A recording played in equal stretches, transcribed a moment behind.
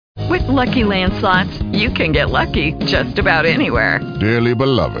With Lucky Land Slots, you can get lucky just about anywhere. Dearly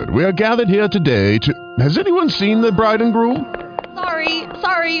beloved, we are gathered here today to... Has anyone seen the bride and groom?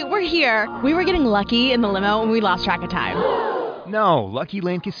 Sorry, we're here. We were getting lucky in the limo and we lost track of time. No, Lucky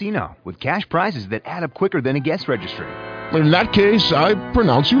Land Casino, with cash prizes that add up quicker than a guest registry. In that case, I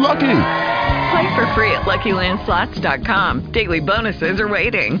pronounce you lucky. Play for free at LuckyLandSlots.com. Daily bonuses are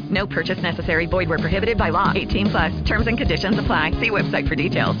waiting. No purchase necessary. Void where prohibited by law. 18+. Terms and conditions apply. See website for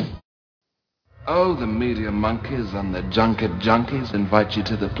details. Oh, the media monkeys and the junket junkies invite you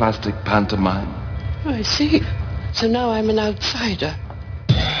to the plastic pantomime. Oh, I see. So now I'm an outsider.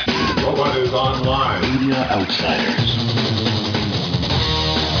 Nobody's online. Media outsiders.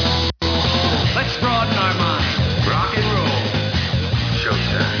 Let's broaden our minds. Rock and roll.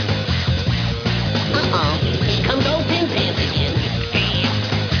 Showtime. Uh-oh. Here comes old Pin Pants again.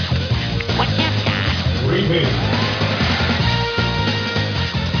 What's that guy? Repeat.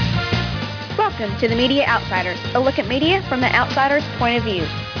 Welcome to the Media Outsiders, a look at media from the outsider's point of view.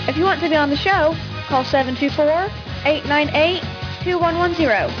 If you want to be on the show, call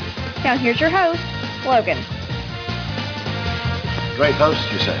 724-898-2110. Now here's your host, Logan. Great host,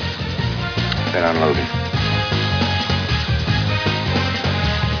 you say? Then I'm Logan.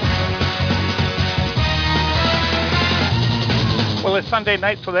 Well, it's Sunday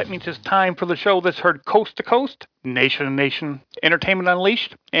night, so that means it's time for the show that's heard coast to coast, nation to nation, Entertainment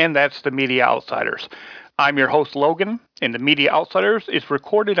Unleashed, and that's the Media Outsiders. I'm your host, Logan, and the Media Outsiders is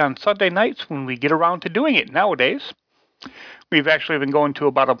recorded on Sunday nights when we get around to doing it nowadays. We've actually been going to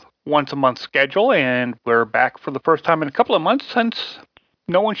about a once-a-month schedule, and we're back for the first time in a couple of months since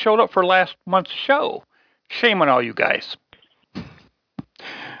no one showed up for last month's show. Shame on all you guys.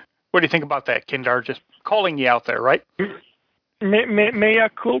 What do you think about that, Kindar? Just calling you out there, right? Mea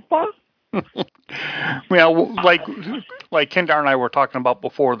culpa? Well, like Kindar and I were talking about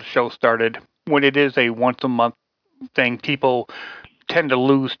before the show started, when it is a once-a-month thing, people tend to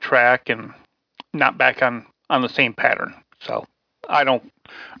lose track and not back on the same pattern. So I don't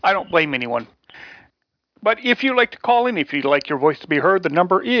blame anyone. But if you'd like to call in, if you'd like your voice to be heard, the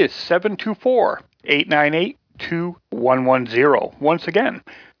number is 724-898-2110. Once again,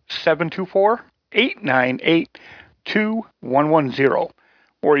 724-898-2110.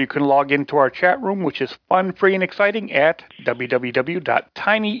 Or you can log into our chat room, which is fun, free, and exciting at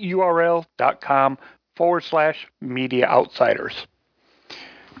www.tinyurl.com/Media Outsiders.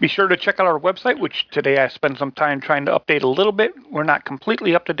 Be sure to check out our website, which today I spent some time trying to update a little bit. We're not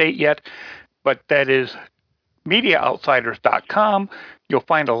completely up to date yet, but that is MediaOutsiders.com. You'll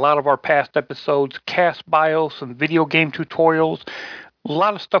find a lot of our past episodes, cast bios, and video game tutorials. A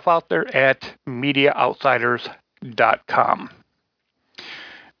lot of stuff out there at MediaOutsiders.com.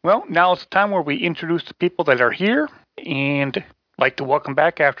 Well, now it's the time where we introduce the people that are here, and I'd like to welcome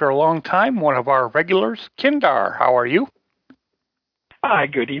back after a long time one of our regulars, Kindar. How are you? Hi,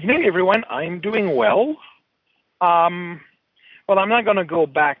 good evening, everyone. I'm doing well. Well, I'm not going to go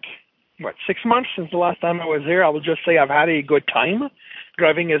back, 6 months since the last time I was here. I will just say I've had a good time.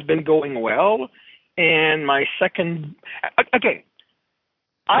 Driving has been going well. And my second... Okay,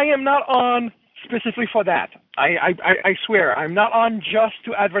 I am not on specifically for that. I swear, I'm not on just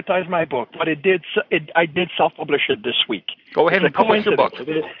to advertise my book, but I did self-publish it this week. Go ahead and publish your book.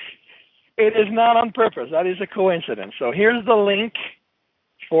 It is not on purpose. That is a coincidence. So here's the link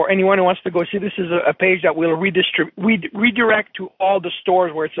for anyone who wants to go see. This is a page that will redirect to all the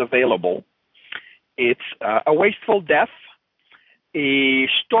stores where it's available. It's A Wasteful Death, a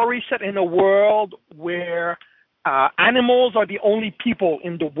story set in a world where animals are the only people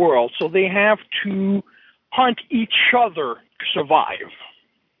in the world, so they have to hunt each other to survive.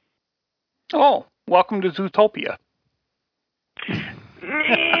 Oh, welcome to Zootopia.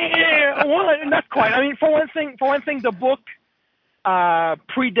 Yeah, well, not quite. I mean, for one thing, the book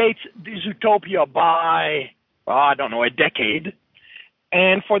predates the Zootopia by, I don't know, a decade.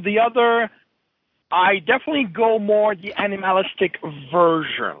 And for the other, I definitely go more the animalistic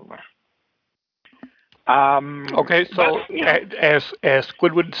version. Okay, so but, as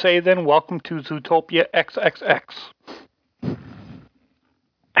Squid would say then, welcome to Zootopia XXX.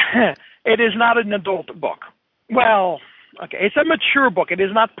 It is not an adult book. Well, okay, it's a mature book. It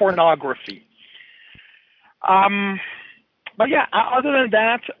is not pornography. But yeah, other than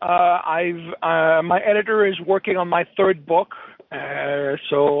that, my editor is working on my third book,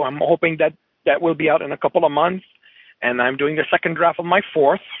 so I'm hoping that will be out in a couple of months, and I'm doing the second draft of my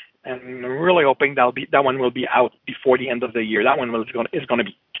fourth. And I'm really hoping that one will be out before the end of the year. That one is going to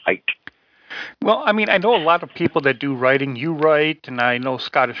be tight. Well, I mean, I know a lot of people that do writing. You write, and I know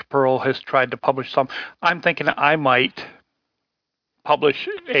Scottish Pearl has tried to publish some. I'm thinking I might publish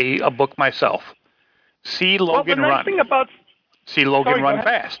a book myself. See Logan the nice run. Thing about... See Logan Sorry, run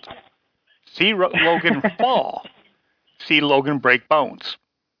fast. See Logan fall. See Logan break bones.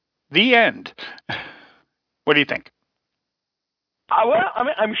 The end. What do you think? Well, I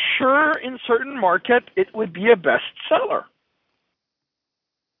mean, I'm sure in certain market it would be a bestseller.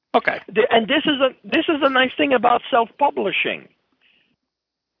 Okay. And this is a nice thing about self-publishing.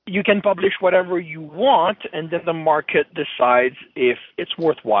 You can publish whatever you want, and then the market decides if it's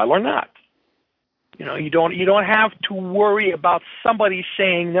worthwhile or not. You know, you don't have to worry about somebody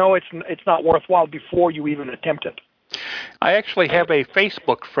saying no, it's not worthwhile before you even attempt it. I actually have a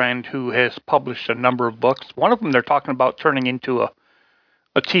Facebook friend who has published a number of books. One of them they're talking about turning into a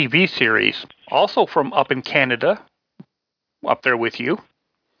TV series, also from up in Canada, up there with you.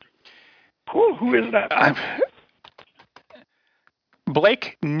 Who is that?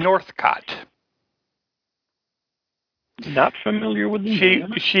 Blake Northcott. Not familiar with the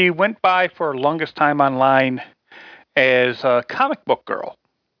name. She went by for longest time online as a comic book girl.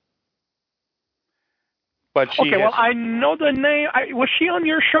 But she well, I know the name. Was she on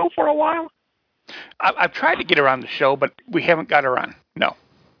your show for a while? I've tried to get her on the show, but we haven't got her on. No.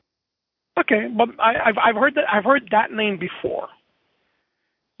 Okay, but I've heard that. I've heard that name before.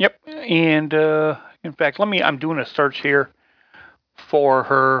 Yep, and in fact, I'm doing a search here for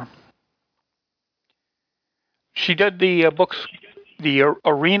her. She did the books, the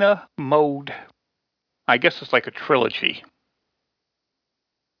Arena Mode. I guess it's like a trilogy.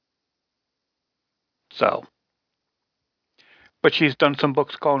 So, but she's done some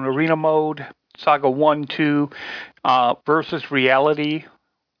books called Arena Mode, Saga 1, 2, versus Reality,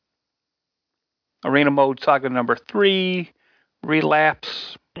 Arena Mode Saga number 3,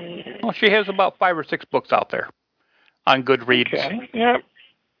 Relapse. Well, she has about 5 or 6 books out there on Goodreads. Okay. Yeah.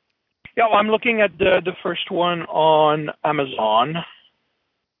 Yeah, well, I'm looking at the first one on Amazon.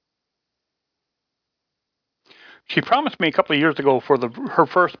 She promised me a couple of years ago for her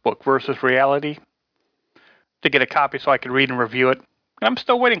first book, Versus Reality, to get a copy so I could read and review it. And I'm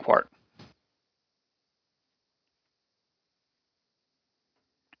still waiting for it.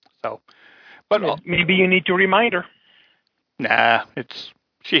 So, but maybe you need to remind her. Nah,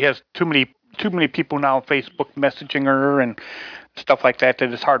 she has too many people now on Facebook messaging her and stuff like that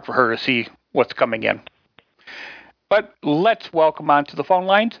it's hard for her to see what's coming in. But let's welcome onto the phone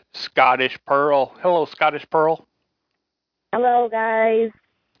lines Scottish Pearl. Hello, Scottish Pearl. Hello, guys.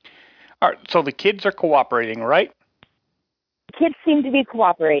 All right, so the kids are cooperating, right? Kids seem to be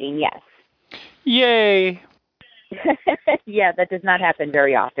cooperating, yes. Yay. Yeah, that does not happen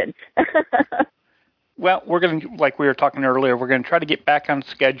very often. Well, we're going to, like we were talking earlier, we're going to try to get back on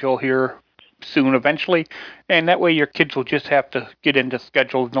schedule here soon eventually, and that way your kids will just have to get into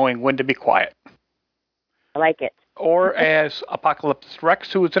schedule knowing when to be quiet. I like it. Or as Apocalypse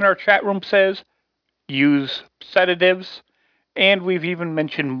Rex, who is in our chat room, says, use sedatives, and we've even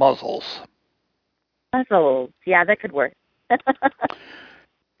mentioned muzzles. Muzzles, yeah, that could work.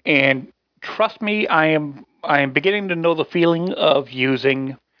 And trust me, I am beginning to know the feeling of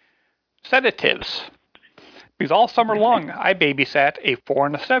using sedatives. Because all summer long, I babysat a 4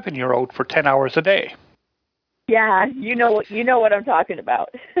 and a 7-year-old for 10 hours a day. Yeah, you know what I'm talking about.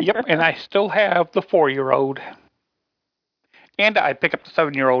 Yep, and I still have the 4-year-old. And I pick up the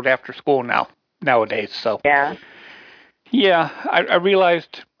 7-year-old after school nowadays. So yeah, I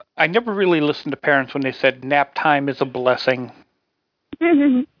realized I never really listened to parents when they said nap time is a blessing.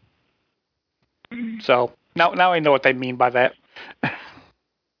 So now I know what they mean by that.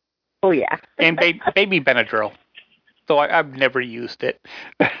 Oh, yeah. And baby Benadryl. So I've never used it.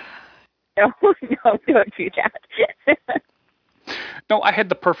 No, don't do that. No, I had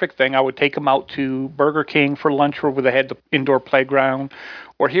the perfect thing. I would take them out to Burger King for lunch where they had the indoor playground.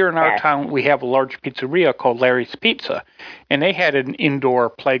 Or here in our town, we have a large pizzeria called Larry's Pizza. And they had an indoor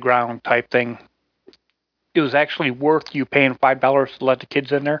playground type thing. It was actually worth you paying $5 to let the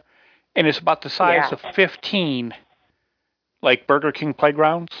kids in there. And it's about the size of 15, like Burger King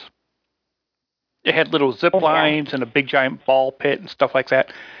playgrounds. It had little zip lines and a big giant ball pit and stuff like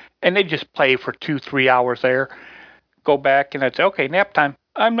that. And they just play for 2-3 hours there. Go back and I'd say, okay, nap time.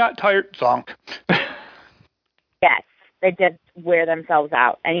 I'm not tired. Zonk. Yes, they just wear themselves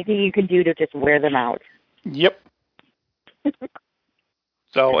out. Anything you can do to just wear them out. Yep.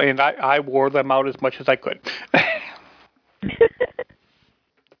 So, and I wore them out as much as I could.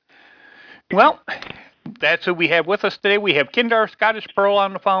 Well, that's who we have with us today. We have Kindar, Scottish Pearl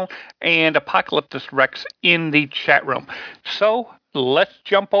on the phone, and Apocalyptus Rex in the chat room. So let's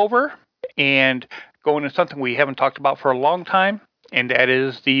jump over and go into something we haven't talked about for a long time, and that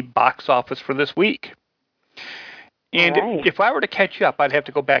is the box office for this week. And if I were to catch you up, I'd have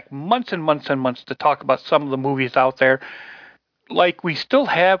to go back months and months and months to talk about some of the movies out there. Like, we still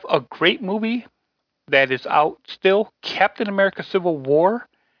have a great movie that is out still, Captain America Civil War,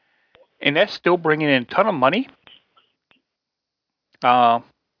 and that's still bringing in a ton of money.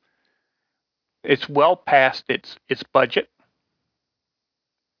 It's well past its budget.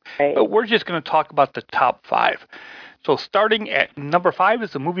 Right. But we're just going to talk about the top 5. So starting at number 5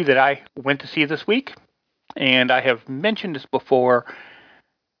 is a movie that I went to see this week, and I have mentioned this before.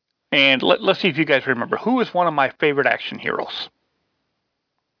 And let's see if you guys remember. Who is one of my favorite action heroes?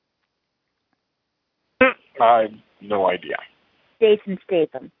 I have no idea. Jason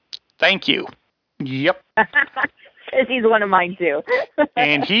Statham. Thank you. Yep. Because he's one of mine, too.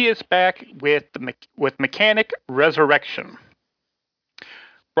 And he is back with Mechanic Resurrection.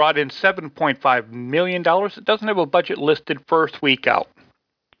 Brought in $7.5 million. It doesn't have a budget listed first week out.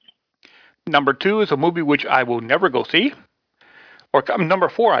 Number 2 is a movie which I will never go see. Or number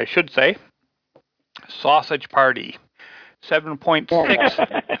 4, I should say. Sausage Party.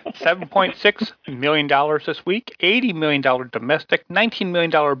 $7.6 million this week. $80 million domestic. $19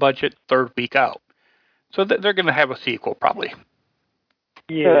 million budget third week out. So they're going to have a sequel, probably.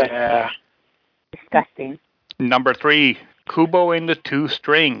 Yeah. Disgusting. Number 3, Kubo and the Two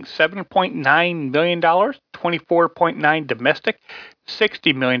Strings. $7.9 million, $24.9 domestic,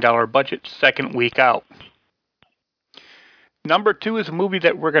 $60 million budget, second week out. Number 2 is a movie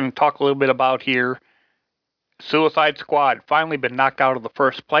that we're going to talk a little bit about here. Suicide Squad. Finally been knocked out of the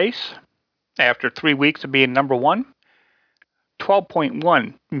first place after 3 weeks of being number 1.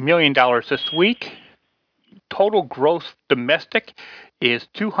 $12.1 million this week. Total gross domestic is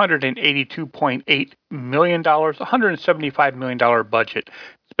 $282.8 million, $175 million budget.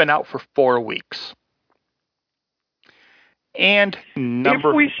 It's been out for 4 weeks. And if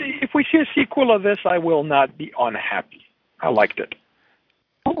we see a sequel of this, I will not be unhappy. I liked it.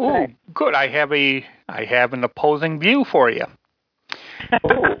 Oh, good. I have an opposing view for you.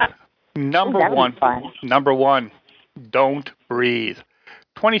 Number one, Don't Breathe.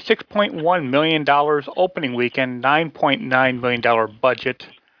 $26.1 million opening weekend, $9.9 million budget.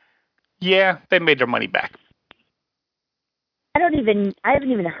 Yeah, they made their money back. I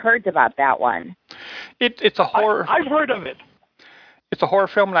haven't even heard about that one. It's a horror. I've heard of it. It's a horror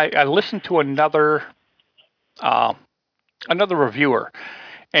film, and I listened to another reviewer,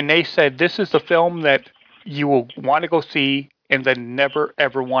 and they said this is the film that you will want to go see and then never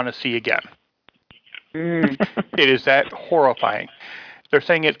ever want to see again. It is that horrifying. They're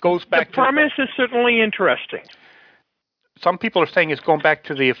saying it goes back to... The premise is certainly interesting. Some people are saying it's going back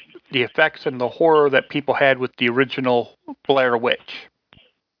to the effects and the horror that people had with the original Blair Witch.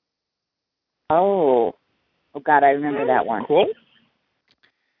 Oh God, I remember that one. Cool.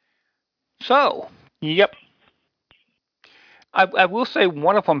 So, yep. I will say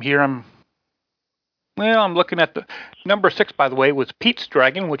one of them here, I'm looking at the... Number 6, by the way, was Pete's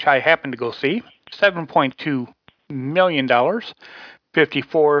Dragon, which I happened to go see. $7.2 million.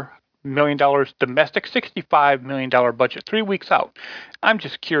 $54 million domestic, $65 million budget, 3 weeks out. I'm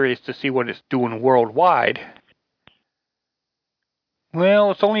just curious to see what it's doing worldwide.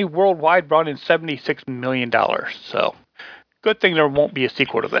 Well, it's only worldwide brought in $76 million, so good thing there won't be a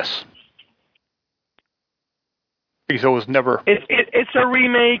sequel to this. Because it was never... It's a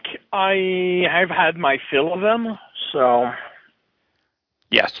remake. I have had my fill of them, so...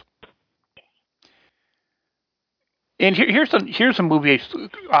 Yes. And here's a movie.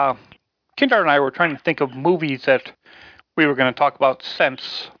 Kindar and I were trying to think of movies that we were going to talk about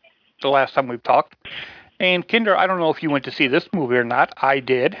since the last time we've talked. And Kindar, I don't know if you went to see this movie or not. I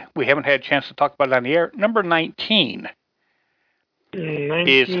did. We haven't had a chance to talk about it on the air. Number 19. 19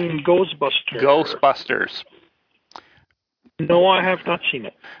 is Ghostbusters. Ghostbusters. No, I have not seen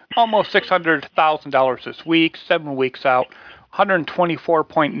it. Almost $600,000 this week, 7 weeks out.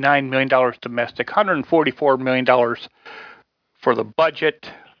 $124.9 million domestic, $144 million for the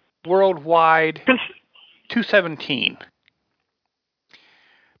budget. Worldwide, $217.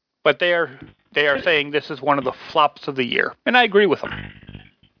 But they are saying this is one of the flops of the year, and I agree with them.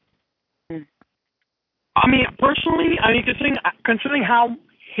 I mean, personally, considering how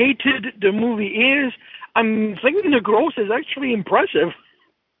hated the movie is, I'm thinking the gross is actually impressive.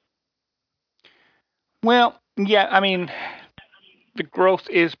 Well, yeah, I mean, the growth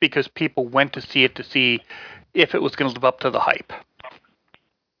is because people went to see it to see if it was going to live up to the hype.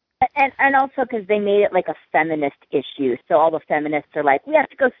 And also because they made it like a feminist issue. So all the feminists are like, we have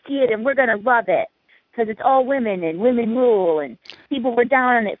to go see it and we're going to love it because it's all women and women rule and people were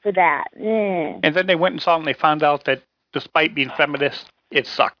down on it for that. And then they went and saw it and they found out that despite being feminist, it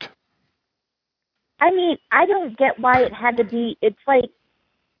sucked. I mean, I don't get why it had to be. It's like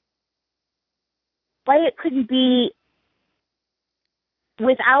why it couldn't be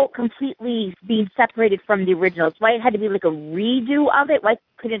without completely being separated from the originals. Why it had to be like a redo of it. Why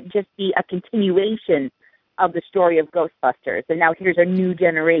couldn't it just be a continuation of the story of Ghostbusters? And now here's a new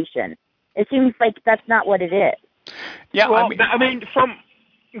generation. It seems like that's not what it is. Yeah, well,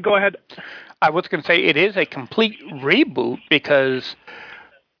 go ahead. I was going to say it is a complete reboot because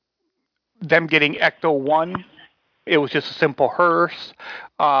them getting Ecto-1, it was just a simple hearse.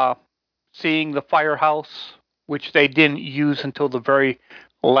 Seeing the firehouse, which they didn't use until the very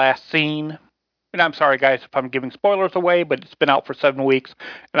last scene. And I'm sorry, guys, if I'm giving spoilers away, but it's been out for 7 weeks,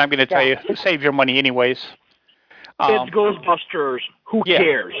 and I'm going to tell you, save your money anyways. It's Ghostbusters. Who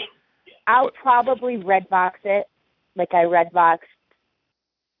cares? I'll probably Redbox it, like I Redboxed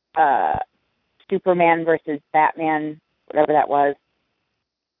Superman versus Batman, whatever that was.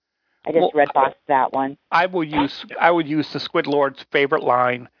 I just Redboxed that one. I would use the Squid Lord's favorite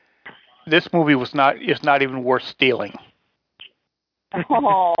line. This movie is not even worth stealing.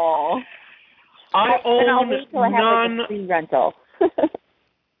 Oh. I own none. Rental.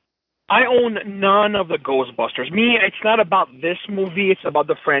 I own none of the Ghostbusters. Me, it's not about this movie. It's about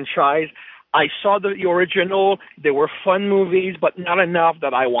the franchise. I saw the original. They were fun movies, but not enough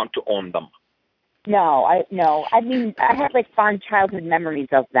that I want to own them. No. I mean, I have like fond childhood memories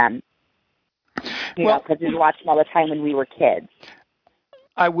of them. You know, because we watched them all the time when we were kids.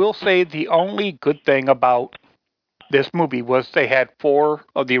 I will say the only good thing about this movie was they had 4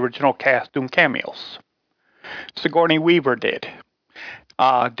 of the original cast doing cameos. Sigourney Weaver did.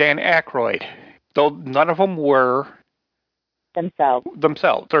 Dan Aykroyd. Though none of them were themselves.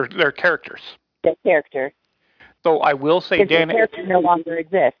 They're characters. The character. Though I will say the character no longer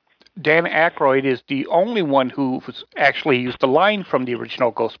exists. Dan Aykroyd is the only one who was actually used a line from the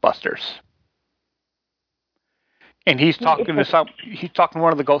original Ghostbusters. And he's talking to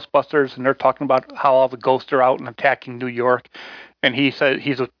one of the Ghostbusters, and they're talking about how all the ghosts are out and attacking New York. And he says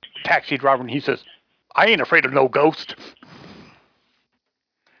he's a taxi driver, and he says, "I ain't afraid of no ghost."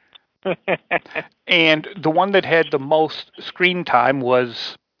 And the one that had the most screen time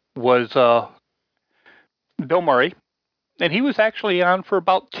was Bill Murray, and he was actually on for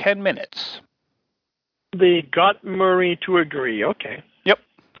about 10 minutes. They got Murray to agree. Okay. Yep.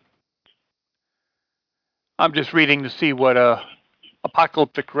 I'm just reading to see what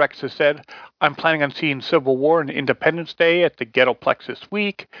Apocalyptic Rex has said. I'm planning on seeing Civil War and Independence Day at the Ghettoplex this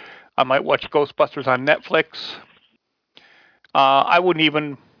week. I might watch Ghostbusters on Netflix. I wouldn't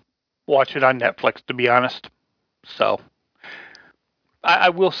even watch it on Netflix, to be honest. So, I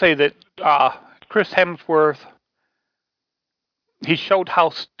will say that Chris Hemsworth, he showed how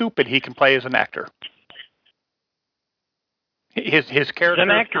stupid he can play as an actor. His character. As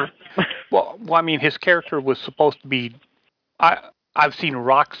an actor. well, I mean, his character was supposed to be. I've seen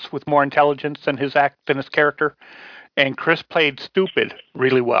rocks with more intelligence than his character, and Chris played stupid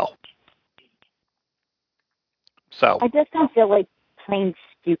really well. So I just don't feel like playing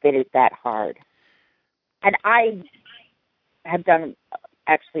stupid is that hard. And I have done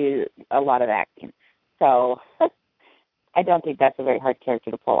actually a lot of acting, so I don't think that's a very hard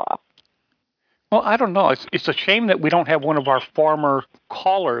character to pull off. Well, I don't know. It's a shame that we don't have one of our former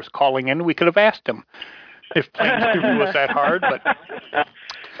callers calling in. We could have asked him if playing stupid was that hard, but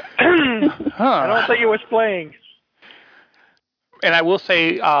I don't think he was playing. And I will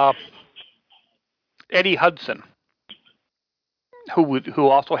say, Eddie Hudson, who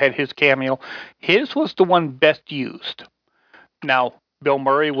also had his cameo, his was the one best used. Now, Bill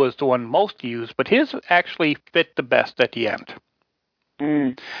Murray was the one most used, but his actually fit the best at the end.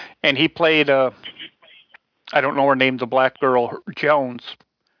 Mm. And he played, I don't know her name, the black girl, Jones.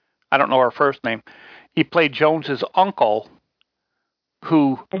 I don't know her first name. He played Jones's uncle,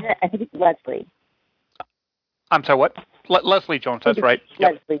 who... I think it's Leslie. I'm sorry, what? Leslie Jones, that's right.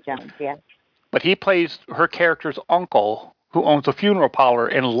 Leslie Jones, yeah. But he plays her character's uncle, who owns a funeral parlor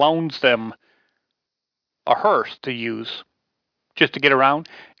and loans them a hearse to use just to get around,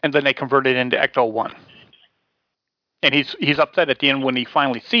 and then they convert it into Ecto-1. And he's upset at the end when he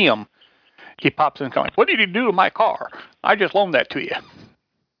finally see him. He pops in and goes, "What did you do to my car? I just loaned that to you."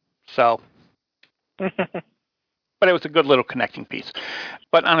 So, but it was a good little connecting piece.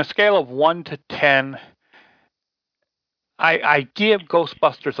 But on a scale of 1 to 10, I give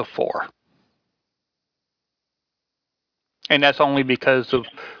Ghostbusters a 4. And that's only because of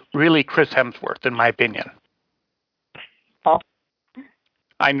really Chris Hemsworth, in my opinion. Oh.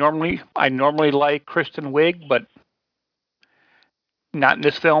 I normally like Kristen Wiig, but not in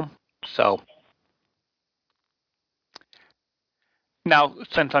this film. So Now,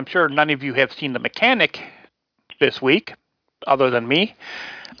 since I'm sure none of you have seen The Mechanic this week, other than me,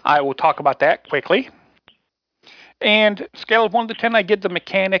 I will talk about that quickly. And scale of 1 to 10, I give The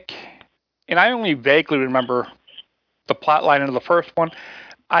Mechanic, and I only vaguely remember the plot line of the first one.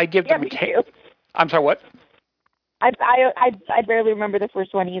 I give The Mechanic. I'm sorry, what? I barely remember the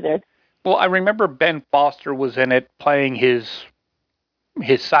first one either. Well, I remember Ben Foster was in it playing his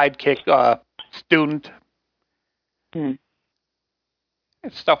sidekick student. And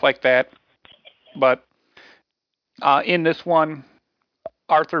stuff like that. But in this one,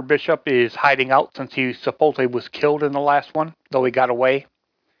 Arthur Bishop is hiding out since he supposedly was killed in the last one, though he got away.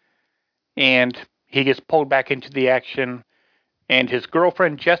 And he gets pulled back into the action, and his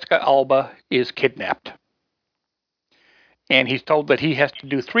girlfriend, Jessica Alba, is kidnapped. And he's told that he has to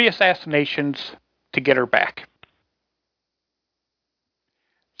do 3 assassinations to get her back.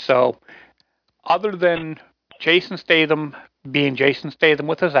 So, other than Jason Statham being Jason Statham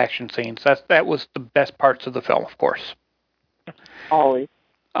with his action scenes, that was the best parts of the film, of course. Always.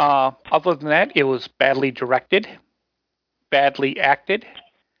 Other than that, it was badly directed, badly acted.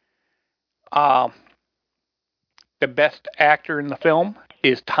 The best actor in the film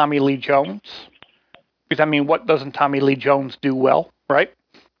is Tommy Lee Jones. Because, I mean, what doesn't Tommy Lee Jones do well, right?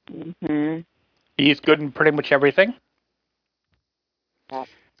 Mm-hmm. He's good in pretty much everything.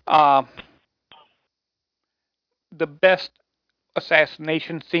 The best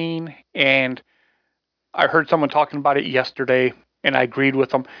assassination scene, and I heard someone talking about it yesterday, and I agreed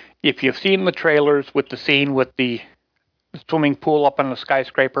with them. If you've seen the trailers with the scene with the swimming pool up on the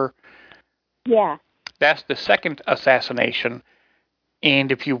skyscraper, yeah, that's the second assassination.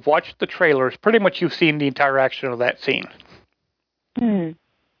 And if you've watched the trailers, pretty much you've seen the entire action of that scene.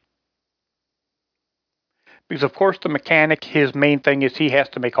 Because, of course, the Mechanic, his main thing is he has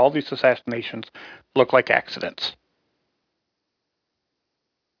to make all these assassinations look like accidents.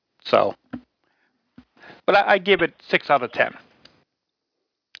 So, but I give it 6 out of 10.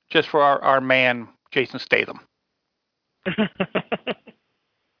 Just for our man, Jason Statham.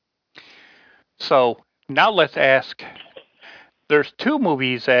 So, now let's ask, there's 2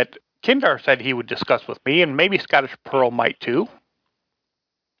 movies that Kindar said he would discuss with me, and maybe Scottish Pearl might too.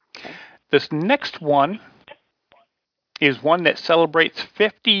 This next one is one that celebrates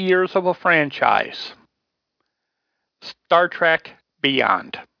 50 years of a franchise. Star Trek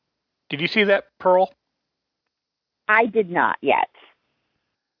Beyond. Did you see that, Pearl? I did not yet.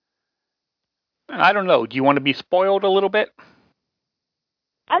 I don't know. Do you want to be spoiled a little bit?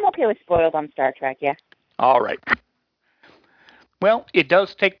 I'm okay with spoiled on Star Trek, yeah. All right. Well, it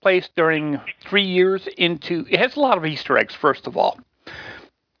does take place during 3 years into... It has a lot of Easter eggs, first of all.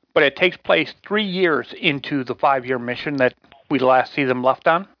 But it takes place 3 years into the 5-year mission that we last see them left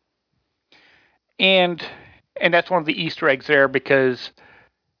on. And that's one of the Easter eggs there because,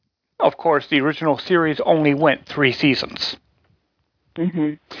 of course, the original series only went 3 seasons.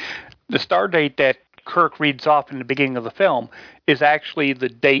 Mm-hmm. The star date that Kirk reads off in the beginning of the film is actually the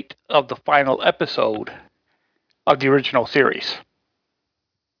date of the final episode of the original series.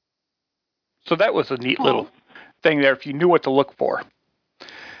 So that was a neat little thing there if you knew what to look for.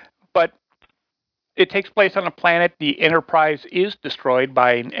 But it takes place on a planet. The Enterprise is destroyed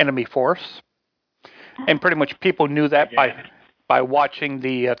by an enemy force. And pretty much people knew that by watching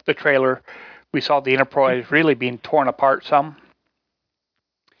the trailer. We saw the Enterprise really being torn apart some.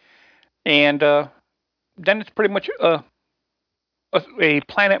 And then it's pretty much a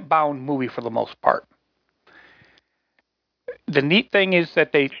planet-bound movie for the most part. The neat thing is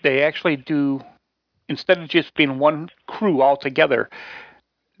that they actually do, instead of just being one crew all together,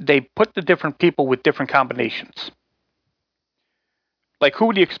 they put the different people with different combinations. Like, who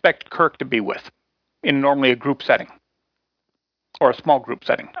would you expect Kirk to be with in normally a group setting? Or a small group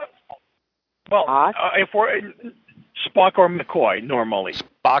setting? Well, if we're Spock or McCoy, normally.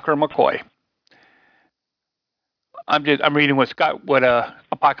 Spock or McCoy. I'm reading what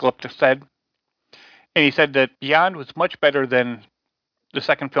Apocalyptic said. And he said that Beyond was much better than the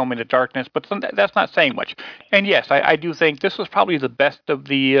second film, Into Darkness, but that's not saying much. And yes, I do think this was probably the best of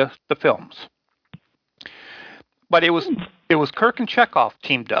the films. But it was Kirk and Chekhov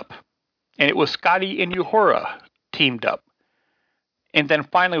teamed up, and it was Scotty and Uhura teamed up, and then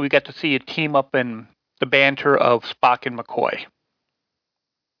finally we got to see a team up in the banter of Spock and McCoy.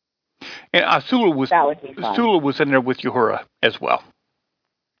 And Sulu was in there with Uhura as well.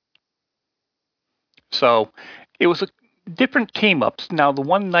 So it was a different team-ups. Now, the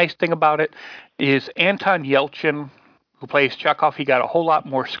one nice thing about it is Anton Yelchin, who plays Chekhov, he got a whole lot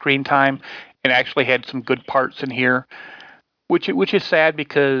more screen time and actually had some good parts in here, which is sad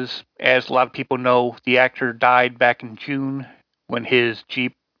because, as a lot of people know, the actor died back in June when his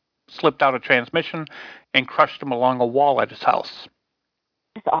Jeep slipped out of transmission and crushed him along a wall at his house.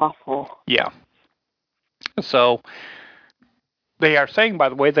 It's awful. Yeah. So they are saying, by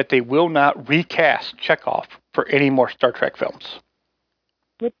the way, that they will not recast Chekhov for any more Star Trek films.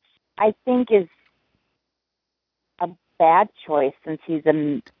 Which I think is a bad choice since he's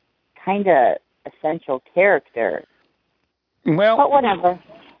a kind of essential character. Well, but whatever.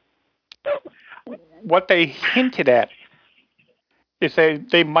 What they hinted at is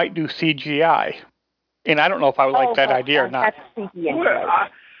they might do CGI. And I don't know if I would like that idea or not. Well,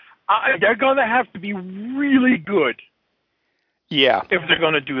 they're going to have to be really good. Yeah. If they're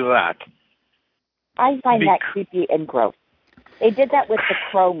going to do that. I find that creepy and gross. They did that with the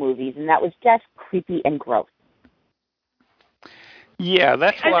Crow movies, and that was just creepy and gross. Yeah,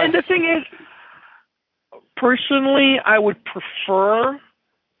 that's why. And the thing is, personally, I would prefer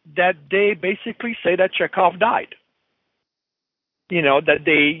that they basically say that Chekhov died. That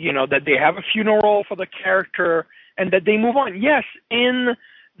they have a funeral for the character and that they move on. Yes, in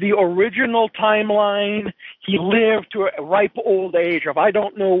the original timeline, he lived to a ripe old age of I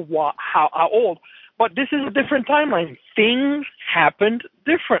don't know how old, but this is a different timeline. Things happened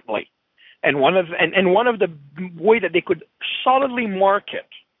differently, and one of the way that they could solidly mark it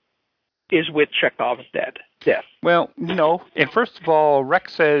is with Chekhov's death. Well, and first of all,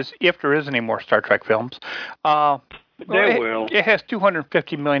 Rex says if there is any more Star Trek films, it has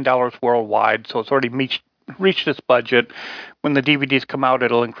 $250 million worldwide, so it's already reached its budget. When the DVDs come out,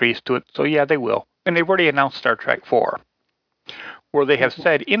 it'll increase to it. So yeah, they will. And they've already announced Star Trek 4, where they have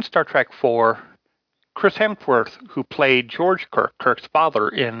said in Star Trek 4, Chris Hemsworth, who played George Kirk's father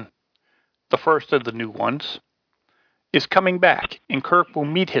in the first of the new ones, is coming back, and Kirk will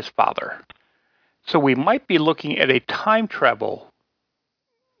meet his father. So we might be looking at a time travel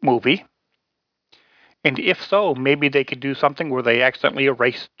movie. And if so, maybe they could do something where they accidentally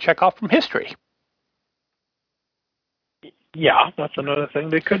erase Chekhov from history. Yeah, that's another thing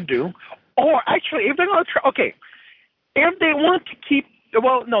they could do. Or actually, if they're going to if they want to keep,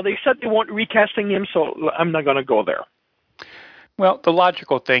 they said they weren't recasting him, so I'm not going to go there. Well, the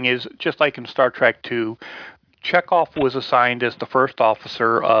logical thing is, just like in Star Trek II, Chekhov was assigned as the first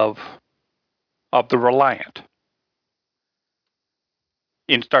officer of the Reliant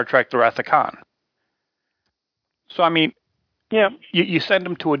in Star Trek The Wrath of Khan. So, I mean, yeah, you send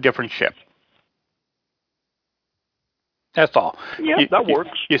him to a different ship. That's all. Yeah, that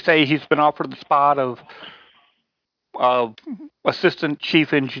works. You say he's been offered the spot of assistant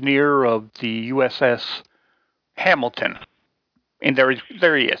chief engineer of the USS Hamilton, and there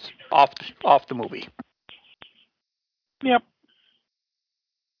he is, off the movie. Yep.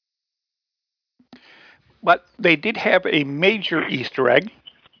 But they did have a major Easter egg,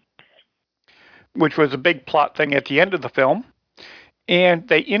 which was a big plot thing at the end of the film, and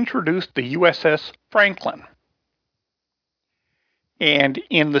they introduced the USS Franklin. And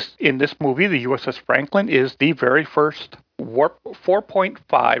in this movie, the USS Franklin is the very first Warp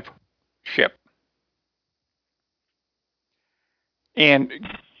 4.5 ship. And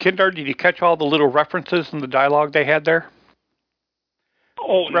Kindar, did you catch all the little references in the dialogue they had there?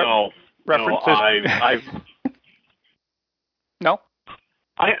 Oh, no. References? No, No?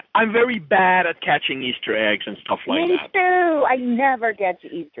 I'm very bad at catching Easter eggs and stuff like that. Me too. I never catch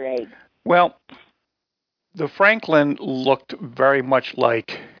Easter eggs. Well, the Franklin looked very much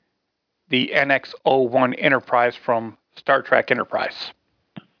like the NX-01 Enterprise from Star Trek Enterprise,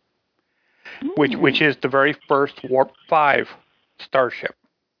 which is the very first Warp 5 starship.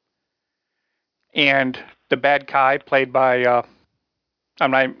 And the bad guy, played by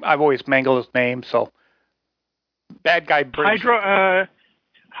I've always mangled his name, so bad guy British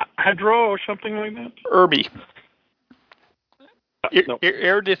Hydro or something like that. Irby. No.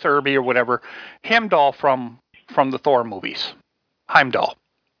 Erdis Irby or whatever. Heimdall from the Thor movies. Heimdall.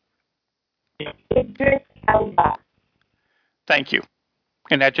 Idris Elba. Thank you.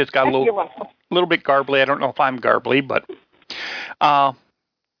 And that just got a little bit garbly. I don't know if I'm garbly, but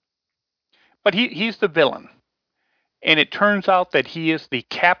he's the villain. And it turns out that he is the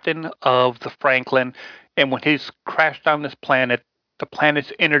captain of the Franklin, and when he's crashed on this planet, the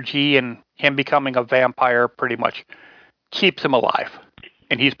planet's energy and him becoming a vampire pretty much keeps him alive.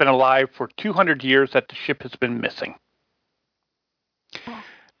 And he's been alive for 200 years that the ship has been missing.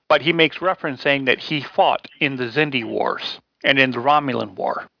 But he makes reference saying that he fought in the Xindi Wars and in the Romulan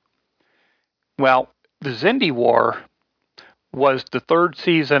War. Well, the Xindi War was the third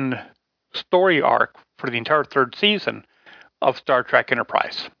season story arc for the entire third season of Star Trek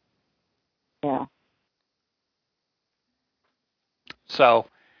Enterprise. Yeah. So,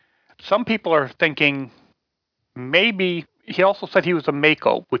 some people are thinking maybe he also said he was a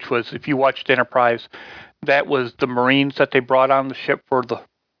Mako, which was, if you watched Enterprise, that was the Marines that they brought on the ship for the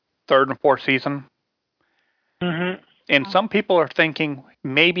 3rd and 4th season. Mm-hmm. And some people are thinking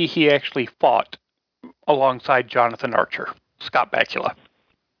maybe he actually fought alongside Jonathan Archer, Scott Bakula.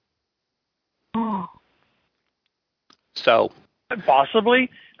 Oh. So possibly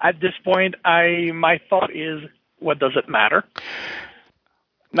at this point, my thought is, what does it matter?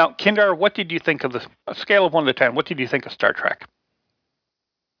 Now, Kindar, what did you think of a scale of 1 to 10? What did you think of Star Trek?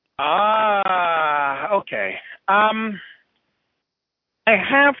 Okay. I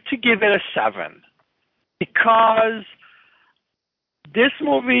have to give it a 7 because this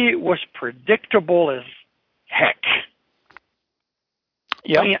movie was predictable as heck.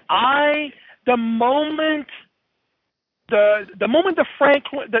 Yeah. I mean, the moment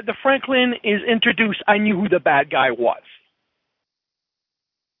the Franklin is introduced, I knew who the bad guy was.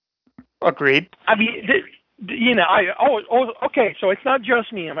 Agreed. I mean, okay. So it's not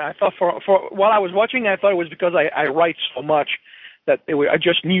just me. I mean, I thought for while I was watching, I thought it was because I write so much that I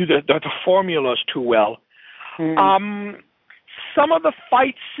just knew the formulas too well. Some of the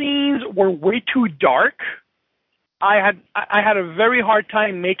fight scenes were way too dark. I had a very hard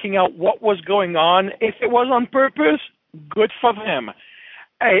time making out what was going on. If it was on purpose, good for them.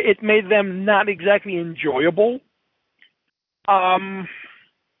 It made them not exactly enjoyable. I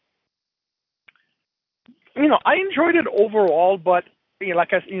enjoyed it overall, but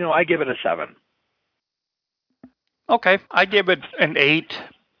I give it a 7. Okay, I give it an 8.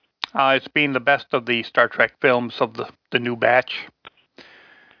 It's being the best of the Star Trek films of the new batch.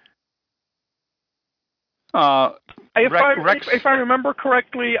 If I remember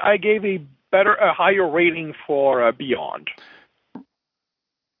correctly, I gave a higher rating for Beyond.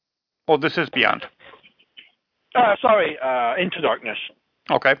 Oh, this is Beyond. Sorry, Into Darkness.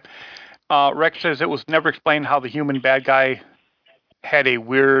 Okay. Rex says it was never explained how the human bad guy had a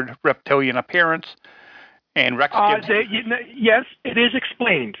weird reptilian appearance, and Rex gives... yes, it is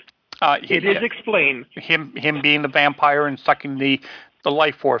explained. It is explained. Him being the vampire and sucking the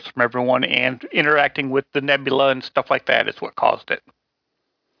life force from everyone and interacting with the nebula and stuff like that is what caused it.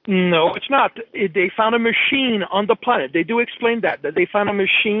 No, it's not. They found a machine on the planet. They do explain that they found a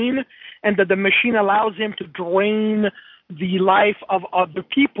machine and that the machine allows him to drain the life of other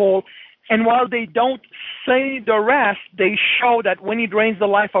people. And while they don't say the rest, they show that when he drains the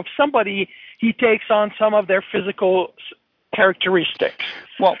life of somebody, he takes on some of their physical characteristics.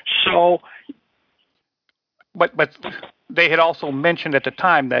 Well, so, but they had also mentioned at the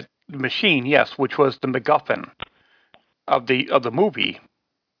time that the machine, yes, which was the MacGuffin of the movie,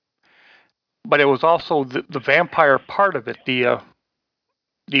 but it was also the vampire part of it. The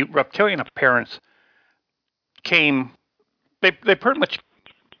reptilian appearance came. They pretty much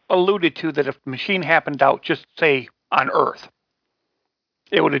alluded to that if the machine happened out, just say on Earth,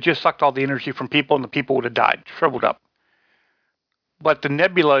 it would have just sucked all the energy from people, and the people would have died, shriveled up. But the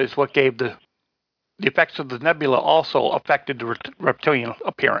nebula is what gave the effects of the nebula also affected the reptilian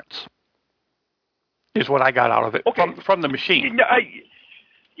appearance. Is what I got out of it from the machine.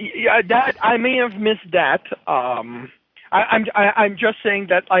 That I may have missed that. I'm just saying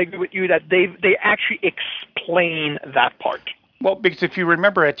that I agree with you that they actually explain that part. Well, because if you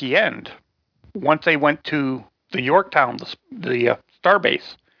remember at the end, once they went to the Yorktown, the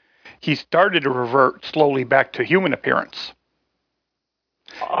starbase, he started to revert slowly back to human appearance.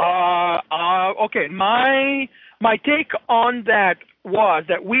 Okay. My take on that was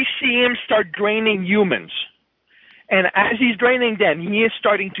that we see him start draining humans. And as he's draining them, he is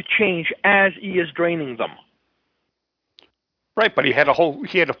starting to change as he is draining them. Right, but he had a whole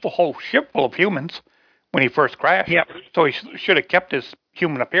ship full of humans when he first crashed. Yep. So he should have kept his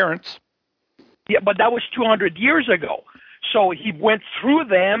human appearance. Yeah, but that was 200 years ago. So he went through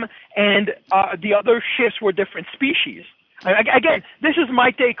them, and the other ships were different species. Again, this is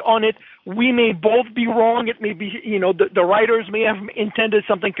my take on it. We may both be wrong. It may be, the writers may have intended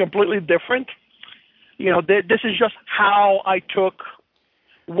something completely different. This is just how I took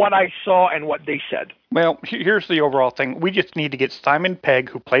what I saw and what they said. Well, here's the overall thing. We just need to get Simon Pegg,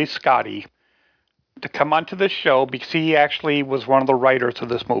 who plays Scotty, to come onto this show because he actually was one of the writers of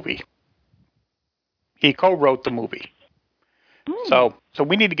this movie. He co-wrote the movie. So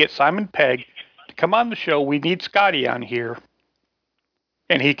we need to get Simon Pegg to come on the show. We need Scotty on here,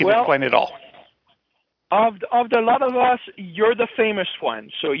 and he can explain it all. Of the lot of us, you're the famous one,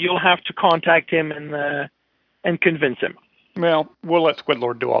 so you'll have to contact him and convince him. Well, we'll let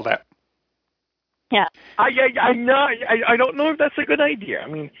Squidlord do all that. Yeah. I know. I don't know if that's a good idea. I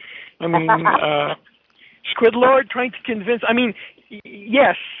mean, Squidlord trying to convince. I mean,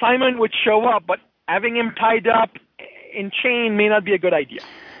 yes, Simon would show up, but having him tied up, in chain may not be a good idea.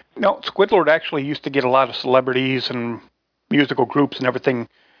 No, Squidward actually used to get a lot of celebrities and musical groups and everything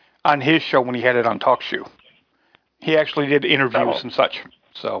on his show when he had it on Talk Show. He actually did interviews and such.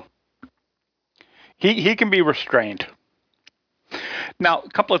 So he can be restrained. Now, a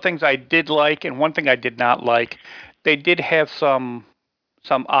couple of things I did like and one thing I did not like. They did have some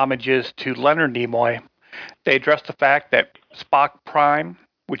homages to Leonard Nimoy. They addressed the fact that Spock Prime,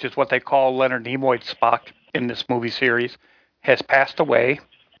 which is what they call Leonard Nimoy's Spock in this movie series, has passed away.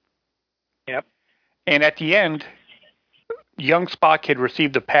 Yep. And at the end, young Spock had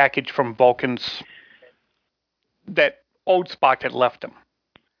received a package from Vulcans that old Spock had left him.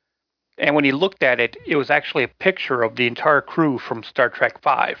 And when he looked at it, it was actually a picture of the entire crew from Star Trek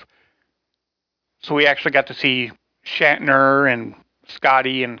V. So we actually got to see Shatner and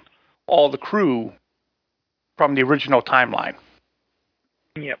Scotty and all the crew from the original timeline.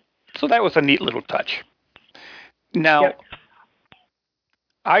 Yep. So that was a neat little touch. Now,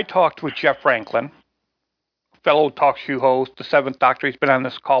 I talked with Jeff Franklin, fellow talk show host, the Seventh Doctor. He's been on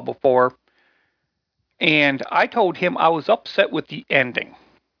this call before. And I told him I was upset with the ending.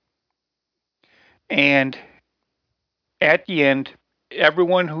 And at the end,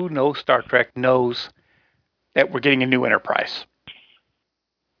 everyone who knows Star Trek knows that we're getting a new Enterprise.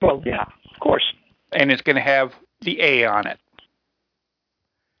 Well, yeah, of course. And it's going to have the A on it.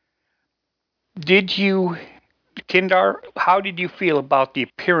 Did you, Kindar, how did you feel about the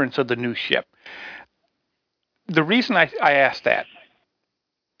appearance of the new ship? The reason I asked that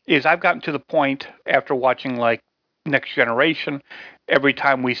is I've gotten to the point after watching like Next Generation, every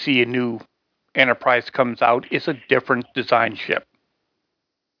time we see a new Enterprise comes out, it's a different design ship.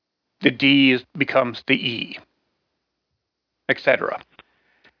 The D becomes the E, etc.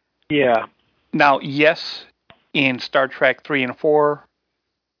 Yeah. Now, yes, in Star Trek 3 and 4,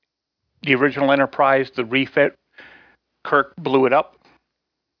 the original Enterprise, the refit, Kirk blew it up.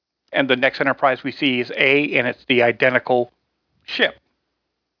 And the next Enterprise we see is A, and it's the identical ship.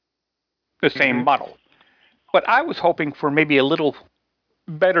 The same model. But I was hoping for maybe a little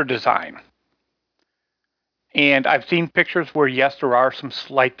better design. And I've seen pictures where, yes, there are some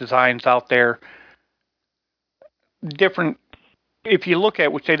slight designs out there. Different, if you look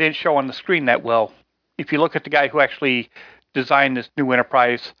at, which they didn't show on the screen that well, if you look at the guy who actually designed this new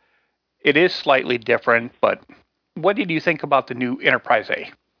Enterprise, it is slightly different, but what did you think about the new Enterprise A?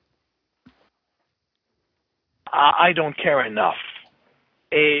 I don't care enough.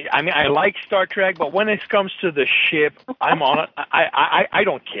 I mean, I like Star Trek, but when it comes to the ship, I'm on it. I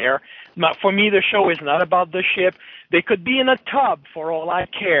don't care. For me, the show is not about the ship. They could be in a tub for all I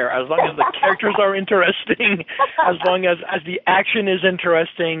care, as long as the characters are interesting, as long as the action is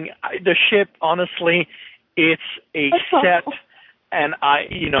interesting. The ship, honestly, it's a set, and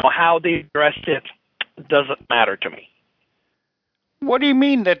how they dressed it doesn't matter to me. What do you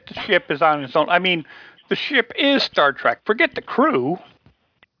mean that the ship is on its own? I mean, the ship is Star Trek. Forget the crew.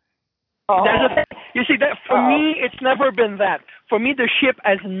 You see, that for me, it's never been that. For me, the ship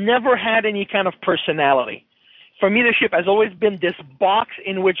has never had any kind of personality. For me, the ship has always been this box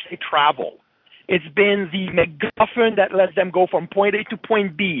in which they travel. It's been the MacGuffin that lets them go from point A to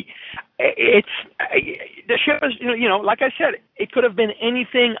point B. The ship is, like I said, it could have been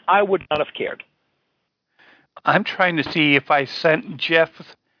anything. I would not have cared. I'm trying to see if I sent Jeff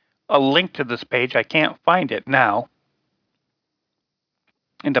a link to this page. I can't find it now.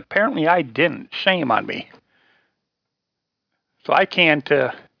 And apparently I didn't. Shame on me. So I can't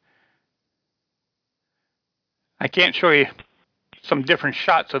show you some different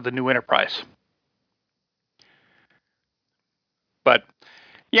shots of the new Enterprise. But,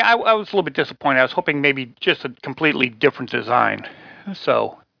 yeah, I was a little bit disappointed. I was hoping maybe just a completely different design.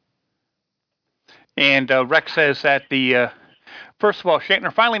 So, and Rex says that first of all,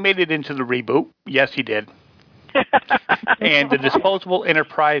 Shatner finally made it into the reboot. Yes, he did. And the disposable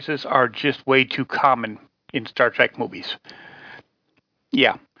Enterprises are just way too common in Star Trek movies.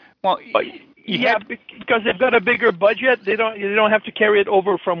 Yeah. Well, because they've got a bigger budget, they don't have to carry it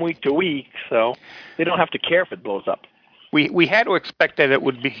over from week to week, so they don't have to care if it blows up. We had to expect that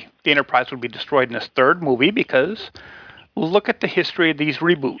the Enterprise would be destroyed in this third movie because look at the history of these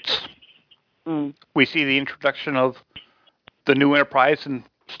reboots. We see the introduction of the new Enterprise in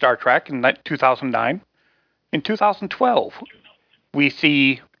Star Trek in 2009. In 2012, we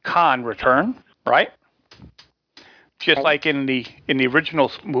see Khan return, right? Just like in the original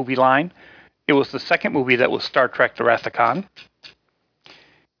movie line, it was the second movie that was Star Trek: The Wrath of Khan.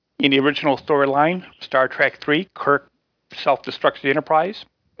 In the original storyline, Star Trek 3, Kirk self-destructs the Enterprise.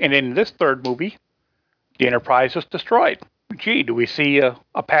 And in this third movie, the Enterprise is destroyed. Gee, do we see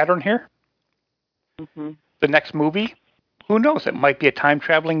a pattern here? The next movie, who knows? It might be a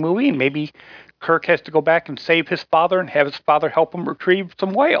time-traveling movie, and maybe Kirk has to go back and save his father and have his father help him retrieve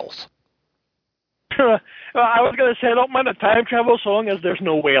some whales. Well, I was going to say, I don't mind a time travel so long as there's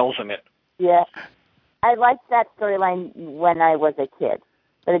no whales in it. Yeah. I liked that storyline when I was a kid,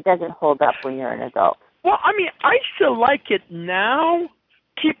 but it doesn't hold up when you're an adult. Well, I mean, I still like it now,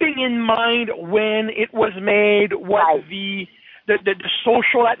 keeping in mind when it was made, what the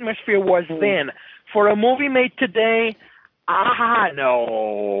social atmosphere was then. For a movie made today,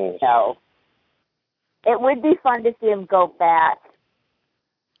 no. No. It would be fun to see him go back.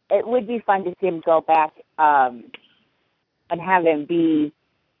 It would be fun to see him go back and have him be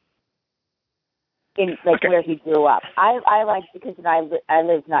in where he grew up. I like, because I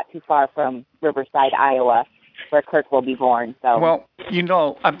live not too far from Riverside, Iowa, where Kirk will be born. So well,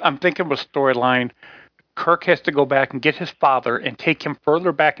 I'm thinking of a storyline. Kirk has to go back and get his father and take him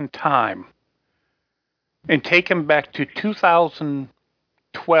further back in time, and take him back to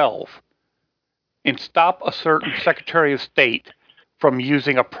 2012, and stop a certain Secretary of State from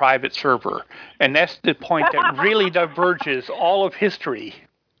using a private server, and that's the point that really diverges all of history.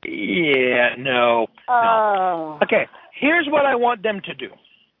 Yeah, no. Okay, here's what I want them to do.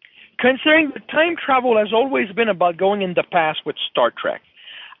 Considering that time travel has always been about going in the past with Star Trek,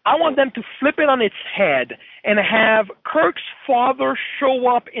 I want them to flip it on its head and have Kirk's father show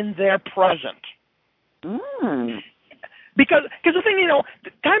up in their present. Because the thing,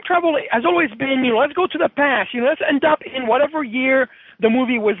 time travel has always been, let's go to the past, let's end up in whatever year the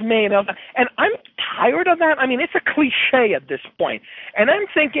movie was made. And I'm tired of that. I mean, it's a cliche at this point. And I'm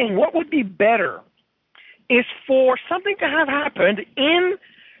thinking what would be better is for something to have happened in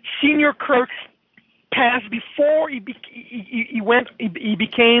Senior Kirk's past before he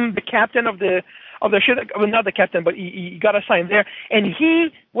became the captain of the ship. Well, not the captain, but he got assigned there, and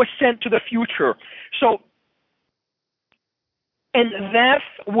he was sent to the future. So, and that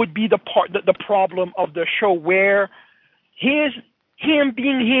would be the problem of the show, where him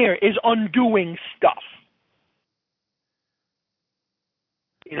being here is undoing stuff.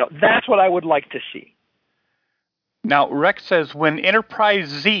 That's what I would like to see. Now, Rex says when Enterprise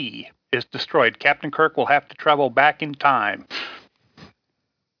Z is destroyed, Captain Kirk will have to travel back in time.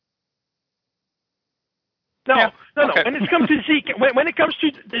 No. When it comes to Z, when it comes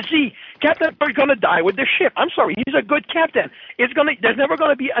to the Z, Captain Kirk's going to die with the ship. I'm sorry, he's a good captain. There's never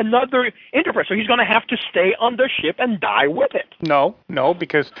going to be another Enterprise, so he's going to have to stay on the ship and die with it. No,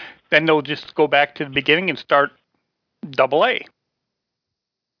 because then they'll just go back to the beginning and start AA.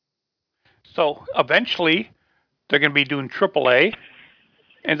 So eventually, they're going to be doing AAA.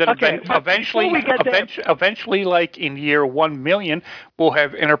 And then eventually, like in year 1 million, we'll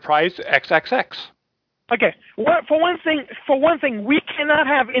have Enterprise XXX. Okay. For one thing, we cannot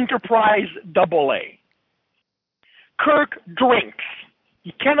have Enterprise AA. Kirk drinks.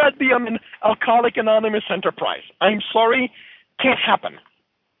 He cannot be an Alcoholic Anonymous Enterprise. I'm sorry, can't happen.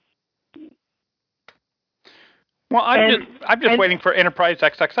 Well, I'm just waiting for Enterprise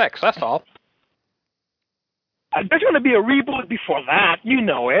XXX. That's all. There's going to be a reboot before that. You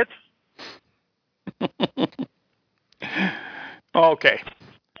know it. Okay.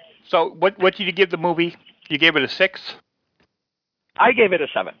 So what did you give the movie? You gave it a 6? I gave it a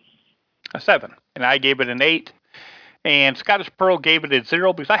 7. A 7. And I gave it an 8. And Scottish Pearl gave it a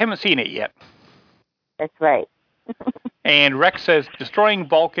 0 because I haven't seen it yet. That's right. And Rex says destroying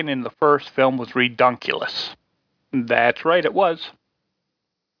Vulcan in the first film was redunculous. That's right, it was.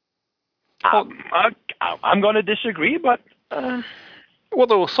 I'm going to disagree, but... Well,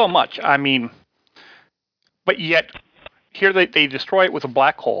 there was so much. I mean... But yet, here they destroy it with a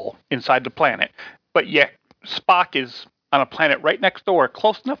black hole inside the planet. But yet, Spock is on a planet right next door,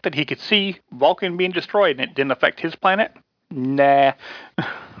 close enough that he could see Vulcan being destroyed, and it didn't affect his planet? Nah.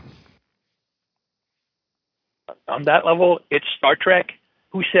 On that level, it's Star Trek.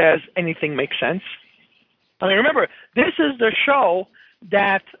 Who says anything makes sense? I mean, remember, this is the show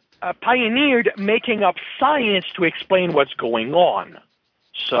that pioneered making up science to explain what's going on.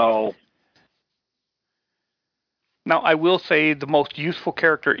 So... Now, I will say the most useful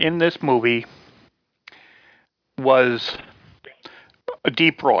character in this movie was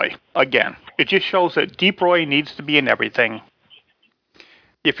Deep Roy. Again, it just shows that Deep Roy needs to be in everything.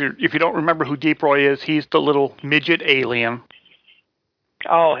 If you don't remember who Deep Roy is, he's the little midget alien.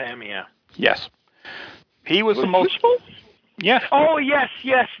 Oh, him, yeah. Yes, he was the most useful. Yeah. Oh, yes,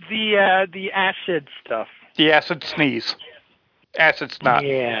 the acid stuff. The acid sneeze, acid snot.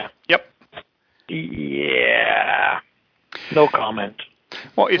 Yeah. Yep. Yeah. No comment.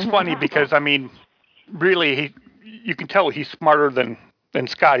 Well, it's funny because, I mean, really, you can tell he's smarter than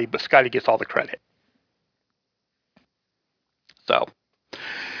Scotty, but Scotty gets all the credit. So,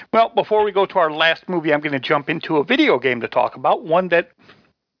 well, before we go to our last movie, I'm going to jump into a video game to talk about, one that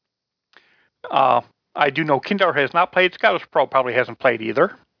I do know Kindar has not played. Scottish Pearl probably hasn't played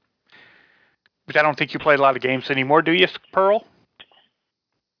either. But I don't think you play a lot of games anymore, do you, Pearl?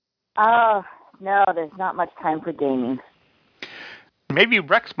 Oh, no, there's not much time for gaming. Maybe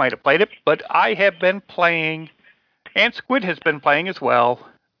Rex might have played it, but I have been playing, and Squid has been playing as well,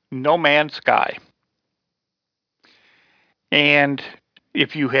 No Man's Sky. And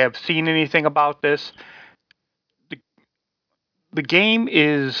if you have seen anything about this, the game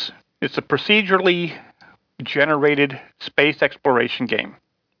it's a procedurally generated space exploration game.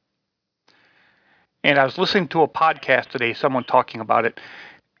 And I was listening to a podcast today, someone talking about it,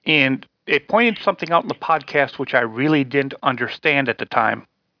 and it pointed something out in the podcast which I really didn't understand at the time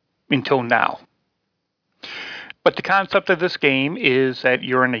until now. But the concept of this game is that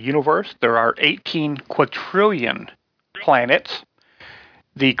you're in a universe. There are 18 quadrillion planets.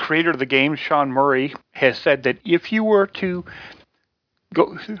 The creator of the game, Sean Murray, has said that if you were to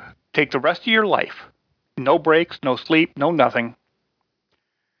go take the rest of your life, no breaks, no sleep, no nothing,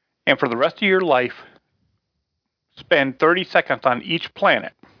 and for the rest of your life, spend 30 seconds on each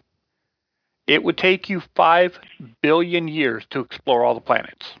planet, it would take you 5 billion years to explore all the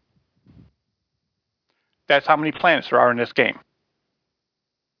planets. That's how many planets there are in this game.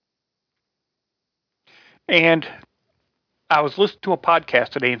 And I was listening to a podcast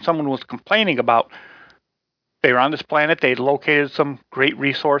today, and someone was complaining about they were on this planet, they had located some great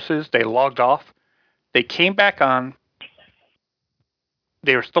resources, they logged off, they came back on,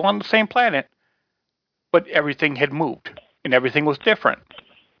 they were still on the same planet, but everything had moved, and everything was different.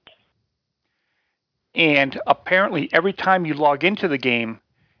 And apparently, every time you log into the game,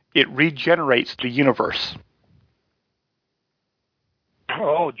 it regenerates the universe.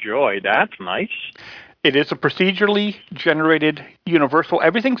 Oh, joy, that's nice. It is a procedurally generated universal.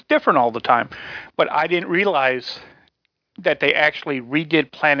 Everything's different all the time, but I didn't realize that they actually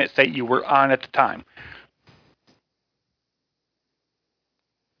redid planets that you were on at the time.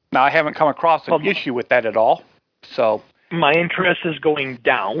 Now, I haven't come across an issue with that at all, so... My interest is going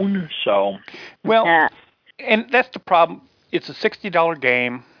down, so... Well, and that's the problem. It's a $60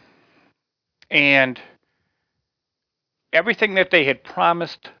 game, and everything that they had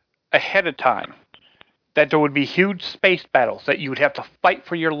promised ahead of time, that there would be huge space battles, that you would have to fight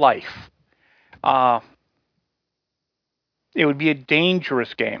for your life. It would be a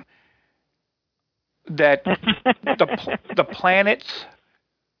dangerous game. That the planets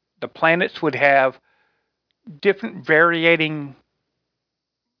would have different varying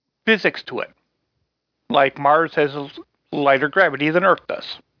physics to it. Like Mars has a lighter gravity than Earth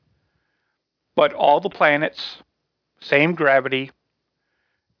does. But all the planets, same gravity.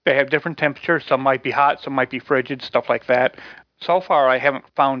 They have different temperatures. Some might be hot, some might be frigid, stuff like that. So far, I haven't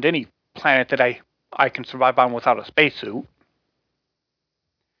found any planet that I can survive on without a spacesuit.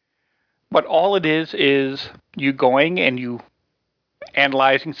 But all it is you going and you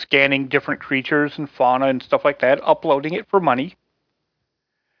analyzing, scanning different creatures and fauna and stuff like that, uploading it for money,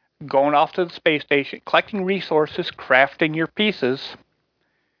 going off to the space station, collecting resources, crafting your pieces.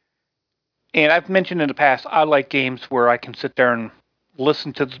 And I've mentioned in the past, I like games where I can sit there and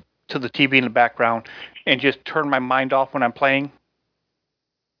listen to the TV in the background and just turn my mind off when I'm playing.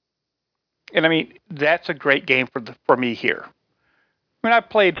 And I mean, that's a great game for me here. I mean, I've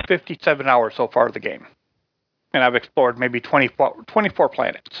played 57 hours so far of the game. And I've explored maybe 24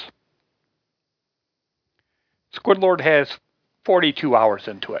 planets. Squidlord has 42 hours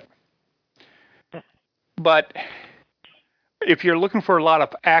into it. But if you're looking for a lot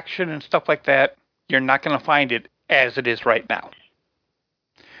of action and stuff like that, you're not going to find it as it is right now.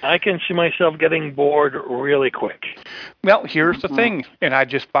 I can see myself getting bored really quick. Well, here's the thing, and I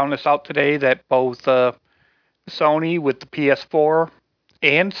just found this out today, that both Sony with the PS4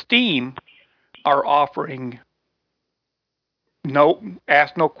 and Steam are offering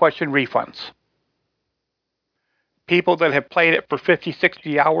ask no question refunds. People that have played it for 50,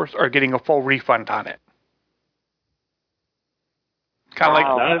 60 hours are getting a full refund on it. Kind of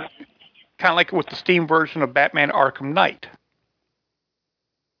like with the Steam version of Batman Arkham Knight.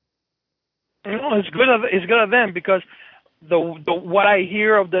 No, it's good of them, because the what I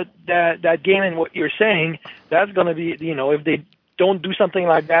hear of that game and what you're saying, that's going to be, if they don't do something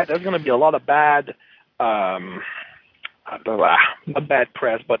like that, there's going to be a lot of bad, not bad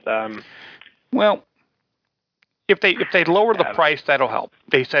press, but well, if they lower the price, that'll help.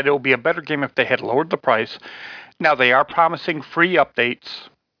 They said it would be a better game if they had lowered the price. Now they are promising free updates,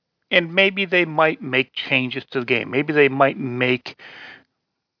 and maybe they might make changes to the game. Maybe they might make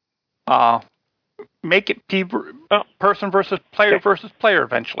make it person versus player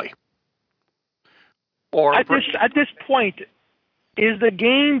eventually. Or at this point, is the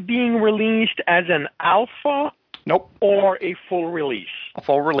game being released as an alpha? Nope. Or a full release? A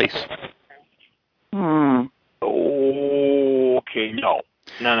full release. Okay, no.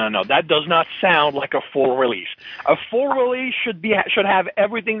 That does not sound like a full release. A full release should have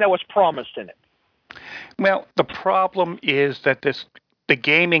everything that was promised in it. Well, the problem is that the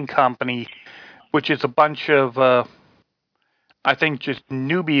gaming company, which is a bunch of, I think, just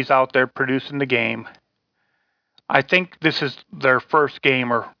newbies out there producing the game. I think this is their first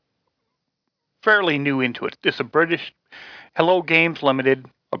game, or fairly new into it. This is a British Hello Games Limited,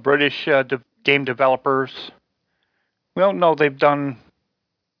 a British game developers. Well, no, they've done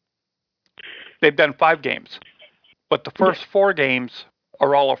 5 games, but the first 4 games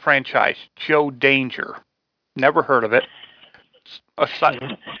are all a franchise. Joe Danger, never heard of it.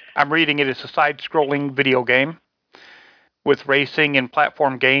 I'm reading it as a side-scrolling video game with racing and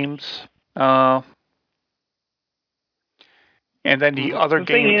platform games. And then the other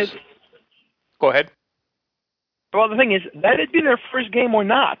games. Go ahead. Well, the thing is, that it be their first game or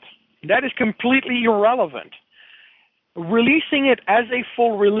not, that is completely irrelevant. Releasing it as a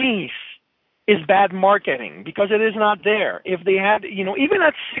full release is bad marketing because it is not there. If they had, even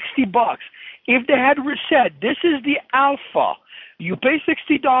at $60, if they had said, this is the alpha, you pay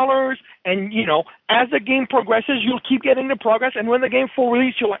 $60, and, as the game progresses, you'll keep getting the progress, and when the game full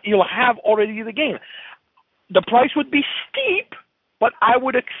release, you'll have already the game. The price would be steep, but I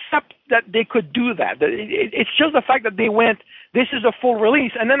would accept that they could do that. It's just the fact that they went, this is a full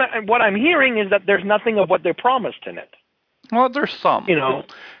release, and then what I'm hearing is that there's nothing of what they promised in it. Well, there's some.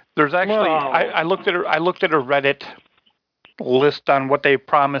 There's actually, I looked at a Reddit list on what they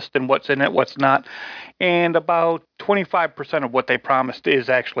promised and what's in it, what's not, and about 25% of what they promised is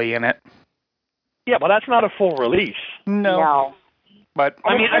actually in it. Yeah, but that's not a full release. No. But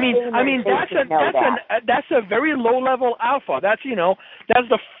I mean that's a very low level alpha. That's that's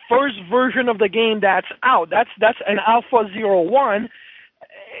the first version of the game that's out. That's an alpha 01.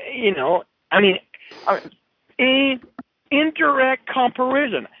 A indirect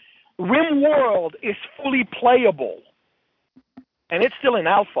comparison. RimWorld is fully playable, and it's still in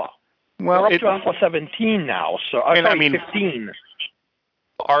alpha. Well, we're up to alpha 17 now. So 15.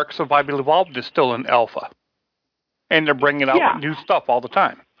 Ark Survival Evolved is still in alpha. And they're bringing out new stuff all the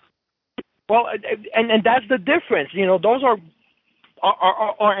time. Well, and that's the difference. Those are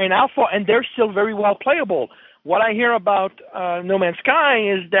in alpha, and they're still very well playable. What I hear about No Man's Sky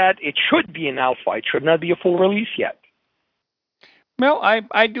is that it should be in alpha. It should not be a full release yet. Well,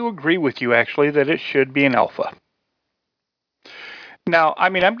 I do agree with you, actually, that it should be in alpha. Now,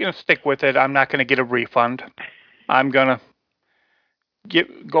 I'm going to stick with it. I'm not going to get a refund. I'm going to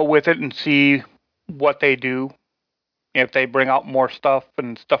go with it and see what they do. If they bring out more stuff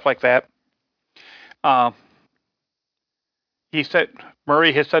and stuff like that. He said,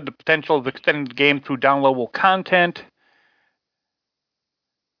 Murray has said the potential of extending the game through downloadable content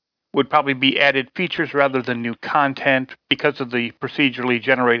would probably be added features rather than new content because of the procedurally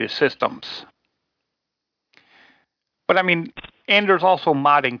generated systems. But and there's also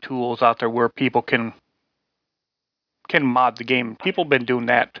modding tools out there where people can mod the game. People have been doing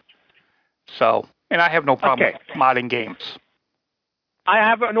that. So, and I have no problem with modding games. I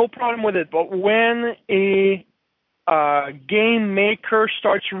have no problem with it, but when a game maker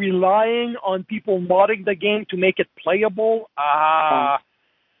starts relying on people modding the game to make it playable,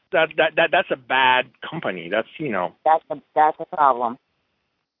 that's a bad company. That's That's a problem.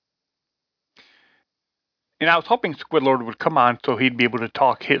 And I was hoping Squidlord would come on so he'd be able to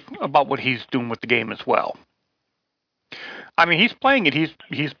talk about what he's doing with the game as well. He's playing it.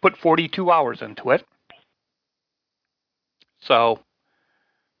 He's put 42 hours into it. So,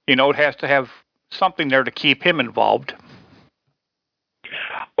 it has to have something there to keep him involved.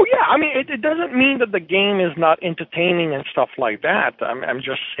 Oh, yeah. It doesn't mean that the game is not entertaining and stuff like that. I'm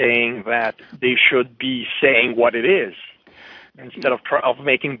just saying that they should be saying what it is instead of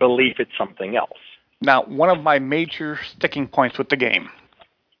making believe it's something else. Now, one of my major sticking points with the game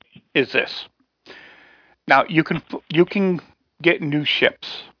is this. Now, you can get new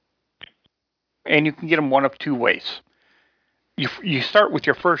ships, and you can get them one of two ways. You start with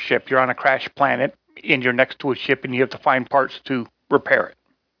your first ship. You're on a crashed planet, and you're next to a ship, and you have to find parts to repair it.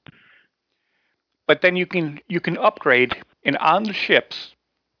 But then you can upgrade, and on the ships,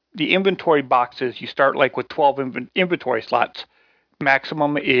 the inventory boxes, you start with 12 inventory slots.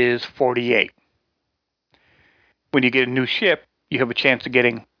 Maximum is 48. When you get a new ship, you have a chance of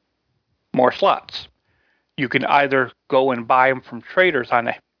getting more slots. You can either go and buy them from traders on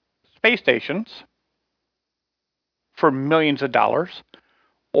the space stations, for millions of dollars,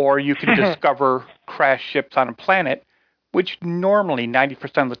 or you can discover crashed ships on a planet, which normally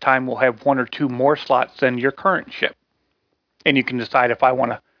 90% of the time will have one or two more slots than your current ship. And you can decide if I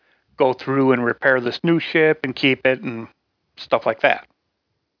want to go through and repair this new ship and keep it and stuff like that.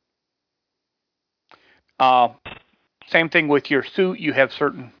 Same thing with your suit. You have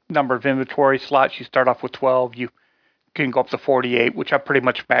certain number of inventory slots. You start off with 12. You can go up to 48, which I've pretty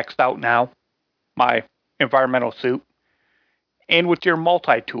much maxed out now, my environmental suit. And with your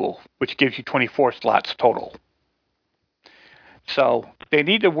multi-tool, which gives you 24 slots total. So they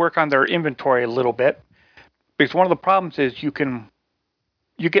need to work on their inventory a little bit, because one of the problems is you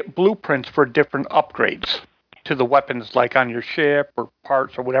get blueprints for different upgrades to the weapons, like on your ship or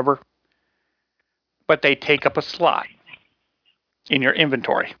parts or whatever, but they take up a slot in your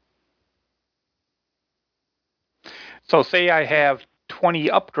inventory. So say I have 20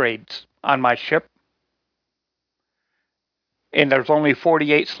 upgrades on my ship, and there's only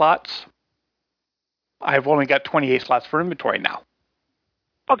 48 slots. I've only got 28 slots for inventory now.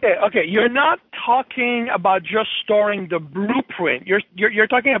 Okay. You're not talking about just storing the blueprint. You're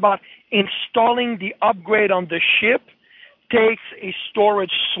talking about installing the upgrade on the ship takes a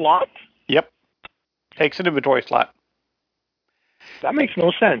storage slot? Yep. Takes an inventory slot. That makes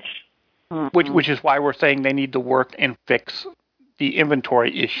no sense. Which is why we're saying they need to work and fix the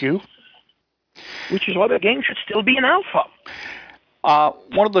inventory issue. Which is why the game should still be in alpha.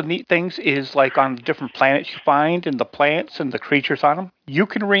 One of the neat things is, like, on the different planets you find and the plants and the creatures on them, you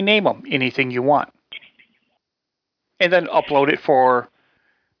can rename them anything you want. And then upload it for...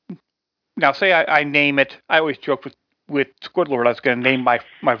 Now, say I name it... I always joke with Squidlord, I was going to name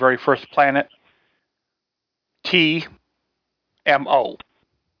my very first planet TMO.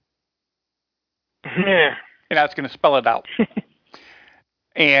 Yeah. And I was going to spell it out.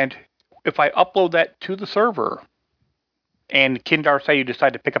 And if I upload that to the server, and Kindar, say you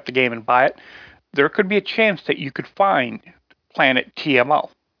decide to pick up the game and buy it, there could be a chance that you could find planet TMO.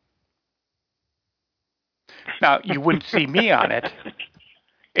 Now, you wouldn't see me on it,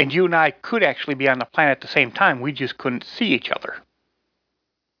 and you and I could actually be on the planet at the same time. We just couldn't see each other,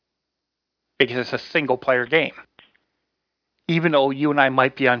 because it's a single-player game, even though you and I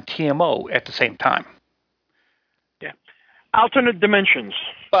might be on TMO at the same time. Yeah. Alternate dimensions.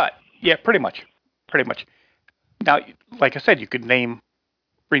 But, yeah, pretty much. Now, like I said, you could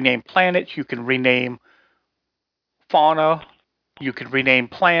rename planets, you can rename fauna, you can rename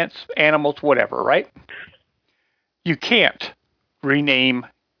plants, animals, whatever, right? You can't rename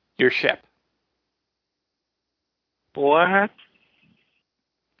your ship. What?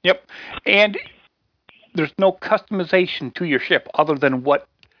 Yep. And there's no customization to your ship other than what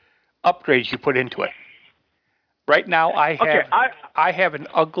upgrades you put into it. Right now, I have an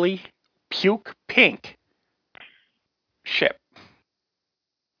ugly puke pink ship,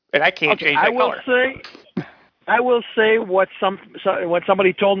 and I can't change that color. I will say what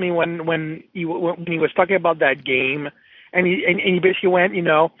somebody told me when he was talking about that game, and he basically went,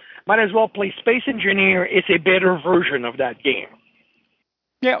 might as well play Space Engineer. It's a better version of that game.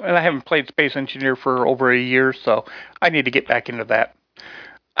 Yeah, and I haven't played Space Engineer for over a year, so I need to get back into that.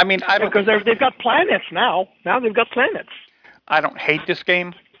 I mean, because they've got planets now. Now they've got planets. I don't hate this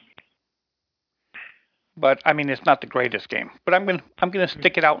game, but I mean, it's not the greatest game. But I'm gonna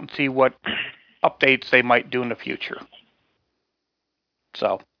stick it out and see what updates they might do in the future.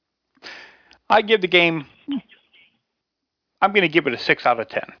 So I give the game. I'm going to give it a 6 out of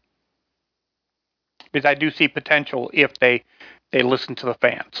 10 because I do see potential if they listen to the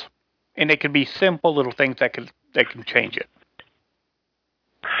fans, and they can be simple little things that can change it.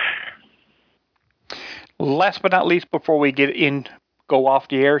 Last but not least, before we go off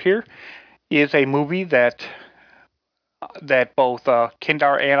the air here, is a movie that both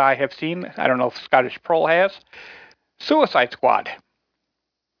Kindar and I have seen. I don't know if Scottish Pearl has. Suicide Squad,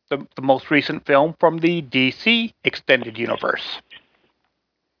 the most recent film from the DC Extended Universe.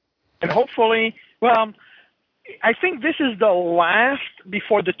 And hopefully, well, I think this is the last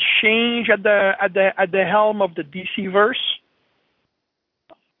before the change at the helm of the DC verse.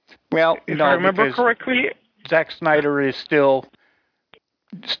 Well, if I remember correctly, Zack Snyder is still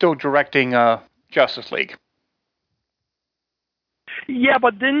directing Justice League. Yeah,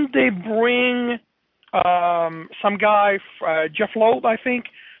 but didn't they bring some guy, Jeff Loeb, I think,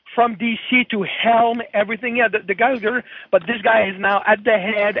 from DC to helm everything? Yeah, the guy's there, but this guy is now at the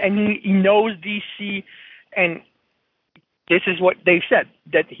head, and he knows DC, and this is what they said,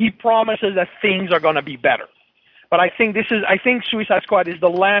 that he promises that things are going to be better. But I think Suicide Squad is the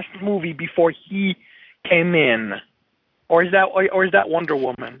last movie before he came in, or is that Wonder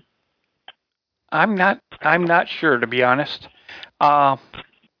Woman? I'm not sure, to be honest.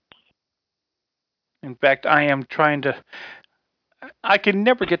 In fact, I am trying to. I can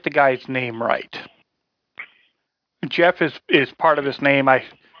never get the guy's name right. Jeff is part of his name. I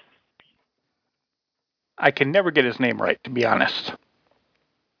can never get his name right, to be honest.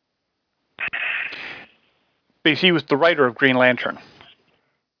 Because he was the writer of Green Lantern,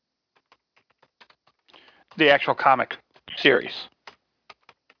 the actual comic series.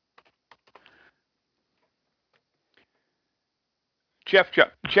 Jeff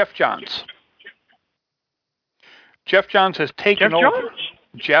Johns. Jeff Johns has taken over.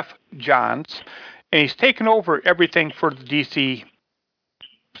 Jeff Johns, and he's taken over everything for the DC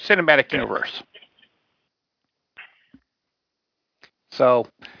cinematic universe. So,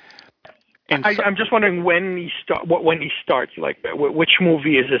 I'm just wondering when he starts. Like, which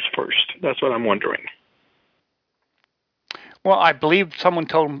movie is this first? That's what I'm wondering. Well, I believe someone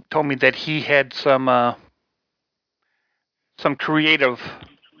told me that he had some creative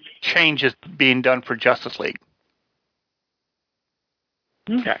changes being done for Justice League.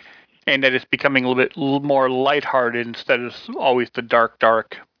 Okay. And that it's becoming a little bit more lighthearted instead of always the dark.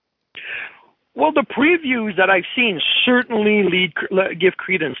 Well, the previews that I've seen certainly give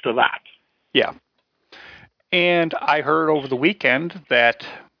credence to that. Yeah. And I heard over the weekend that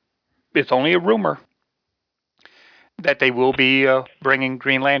it's only a rumor that they will be bringing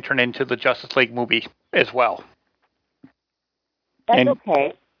Green Lantern into the Justice League movie as well. That's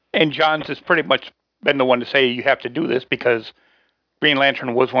okay. And Johns has pretty much been the one to say you have to do this because Green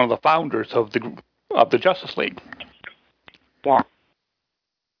Lantern was one of the founders of the Justice League. Yeah.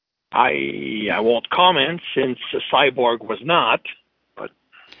 I won't comment since Cyborg was not. But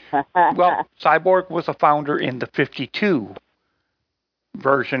well, Cyborg was a founder in the 52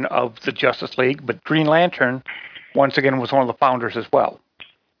 version of the Justice League, but Green Lantern, once again, was one of the founders as well.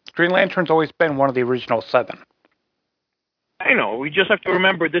 Green Lantern's always been one of the original 7. I know. We just have to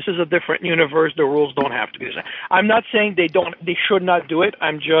remember this is a different universe. The rules don't have to be the same. I'm not saying they should not do it.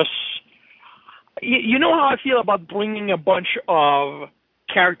 I'm just, you know how I feel about bringing a bunch of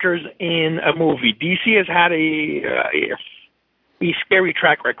characters in a movie. DC has had a scary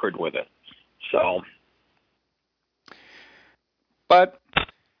track record with it. So, but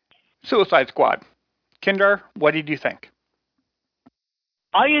Suicide Squad, Kindar, what did you think?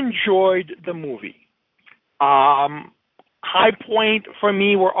 I enjoyed the movie. High point for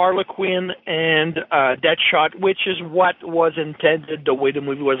me were Harlequin and Deadshot, which is what was intended the way the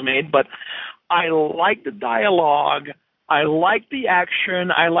movie was made. But I like the dialogue. I like the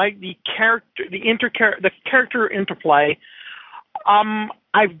action. I like the character, the character interplay.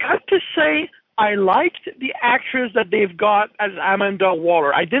 I've got to say, I liked the actress that they've got as Amanda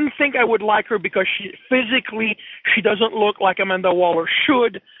Waller. I didn't think I would like her because she doesn't look like Amanda Waller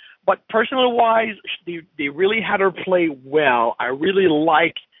should. But personal-wise, they really had her play well. I really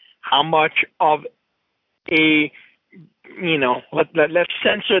like how much of a, let's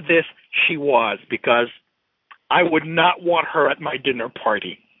censor this, she was, because I would not want her at my dinner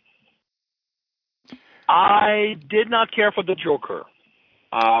party. I did not care for the Joker.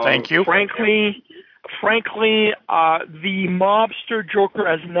 Thank you. Frankly, the mobster Joker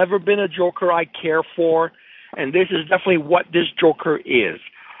has never been a Joker I care for, and this is definitely what this Joker is.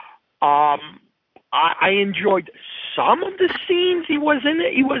 I enjoyed some of the scenes he was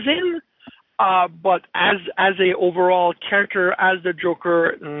in, but as a overall character, as the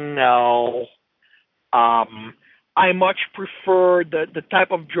Joker, no. I much prefer the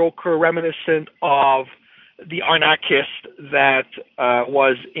type of Joker reminiscent of the anarchist that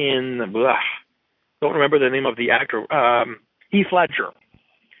was in, don't remember the name of the actor, Heath Ledger.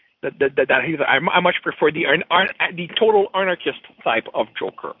 I much prefer the total anarchist type of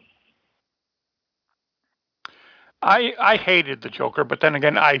Joker. I hated the Joker, but then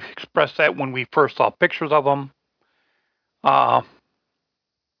again, I expressed that when we first saw pictures of him.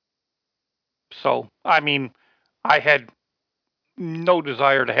 So, I mean, I had no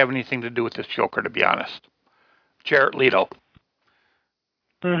desire to have anything to do with this Joker, to be honest. Jared Leto.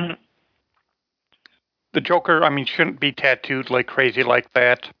 Mm-hmm. The Joker, I mean, shouldn't be tattooed like crazy like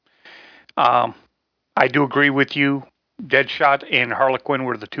that. I do agree with you. Deadshot and Harlequin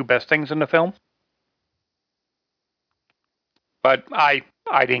were the two best things in the film. But I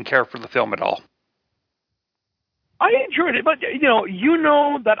didn't care for the film at all. I enjoyed it, but you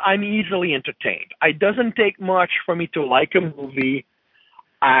know that I'm easily entertained. It doesn't take much for me to like a movie,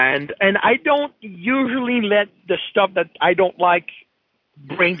 and I don't usually let the stuff that I don't like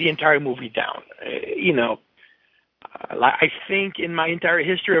bring the entire movie down. I think in my entire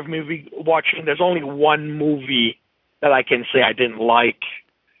history of movie watching, there's only one movie that I can say I didn't like.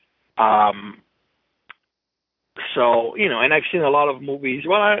 So, and I've seen a lot of movies.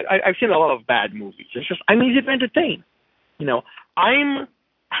 Well, I've seen a lot of bad movies. It's just I'm easy to entertain. I'm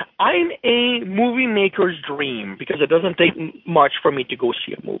a movie maker's dream because it doesn't take much for me to go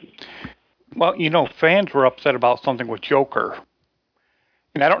see a movie. Well, fans were upset about something with Joker.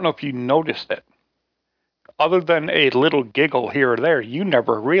 And I don't know if you noticed it. Other than a little giggle here or there, you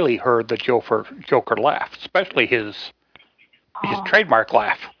never really heard the Joker laugh, especially his trademark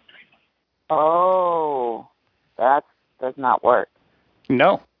laugh. Oh, that does not work.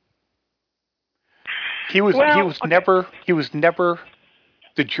 No. He was never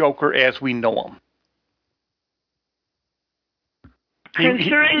the Joker as we know him.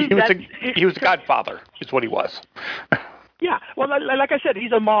 He was a godfather, is what he was. Yeah, well, like I said,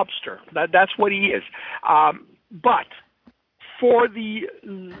 he's a mobster. That's what he is. But for the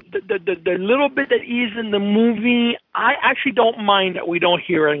little bit that he's in the movie, I actually don't mind that we don't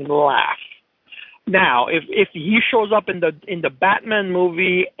hear him laugh. Now, if he shows up in the Batman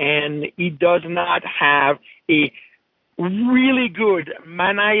movie and he does not have a really good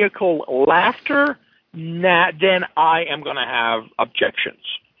maniacal laughter, then I am going to have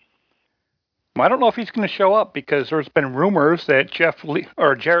objections. I don't know if he's going to show up because there's been rumors that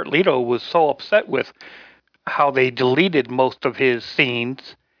Jared Leto was so upset with how they deleted most of his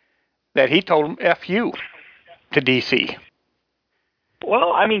scenes that he told him "F you" to DC.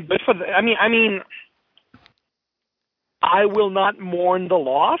 Well, I mean, I will not mourn the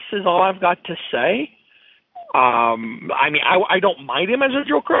loss. Is all I've got to say. I don't mind him as a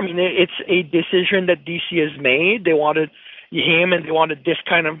Joker. I mean, it's a decision that DC has made. They wanted him and they wanted this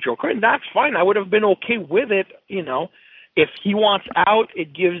kind of Joker, and that's fine. I would have been okay with it, If he wants out,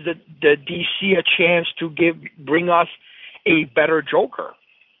 it gives the DC a chance to bring us a better Joker.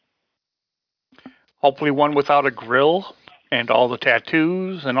 Hopefully one without a grill and all the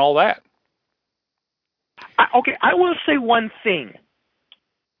tattoos and all that. I will say one thing.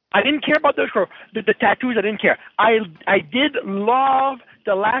 I didn't care about the tattoos. I didn't care. I did love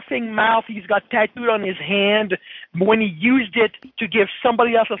the laughing mouth he's got tattooed on his hand when he used it to give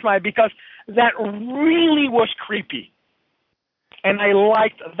somebody else a smile, because that really was creepy. And I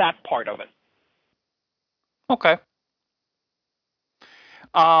liked that part of it. Okay.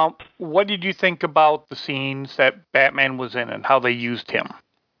 What did you think about the scenes that Batman was in and how they used him?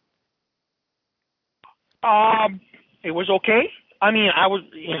 It was okay. I mean,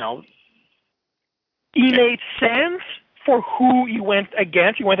 he made sense for who he went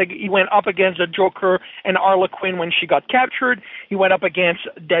against. He went up against the Joker and Harley Quinn when she got captured. He went up against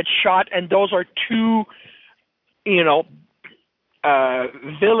Deadshot, and those are two,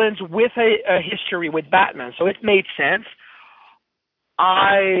 villains with a history with Batman. So it made sense.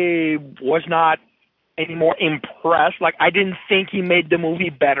 I was not any more impressed. Like, I didn't think he made the movie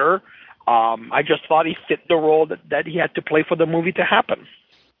better. I just thought he fit the role that he had to play for the movie to happen.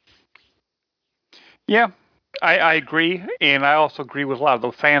 Yeah, I agree. And I also agree with a lot of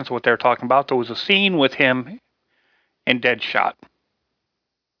those fans what they're talking about. There was a scene with him and Deadshot.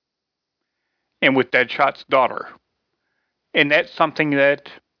 And with Deadshot's daughter. And that's something that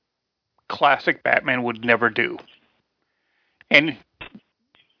classic Batman would never do. And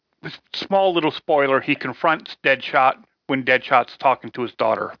small little spoiler, he confronts Deadshot when Deadshot's talking to his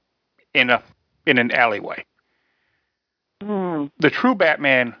daughter in an alleyway. The true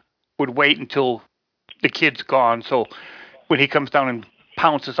Batman would wait until the kid's gone, so when he comes down and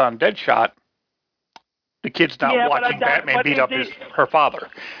pounces on Deadshot, the kid's not watching Batman beat up her father.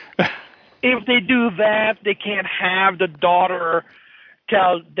 If they do that, they can't have the daughter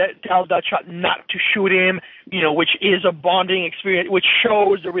tell Deadshot not to shoot him, which is a bonding experience, which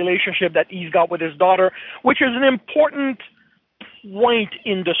shows the relationship that he's got with his daughter, which is an important point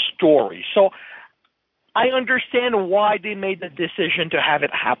in the story. So I understand why they made the decision to have it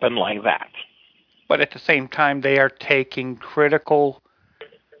happen like that. But at the same time, they are taking critical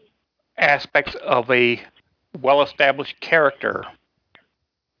aspects of a well-established character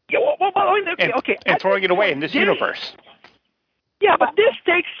and throwing it away in this universe. Yeah, but this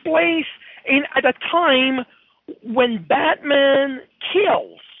takes place at a time when Batman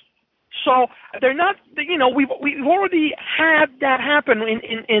kills. So they're not, we've already had that happen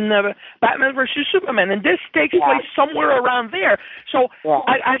in Batman versus Superman, and this takes place somewhere around there. So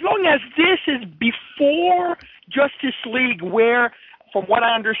as long as this is before Justice League, where, from what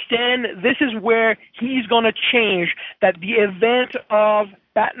I understand, this is where he's going to change, that the event of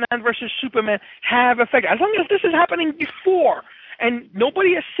Batman versus Superman have effect. As long as this is happening before, and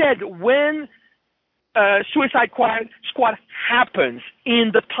nobody has said when Suicide Squad happens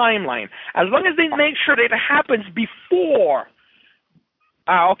in the timeline. As long as they make sure that it happens before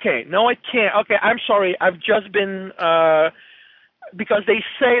Okay. No, it can't. Okay, I'm sorry. I've just been because they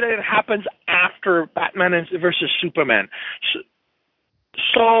say that it happens after Batman versus Superman.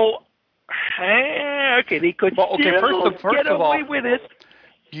 So okay, they could still get away with it.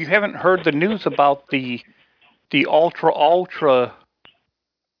 You haven't heard the news about the ultra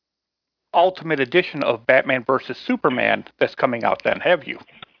ultimate edition of Batman versus Superman that's coming out then, have you?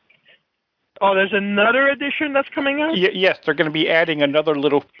 Oh, there's another edition that's coming out? Yes, they're going to be adding another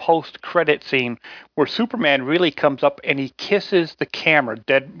little post-credit scene where Superman really comes up and he kisses the camera,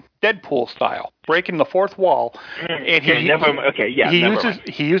 Deadpool style, breaking the fourth wall. And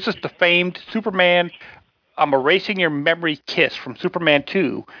he uses the famed Superman, I'm erasing your memory kiss from Superman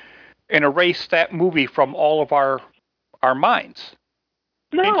 2 and erase that movie from all of our minds.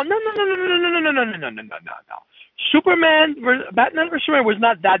 No. Batman vs. Superman was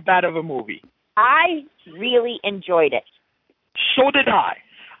not that bad of a movie. I really enjoyed it. So did I.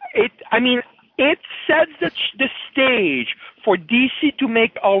 It sets the stage for DC to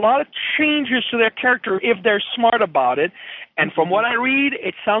make a lot of changes to their character if they're smart about it. And from what I read,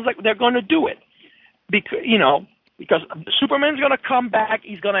 it sounds like they're going to do it. Because Superman's going to come back.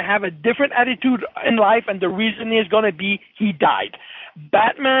 He's going to have a different attitude in life, and the reason is going to be he died.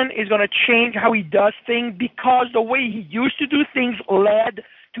 Batman is going to change how he does things because the way he used to do things led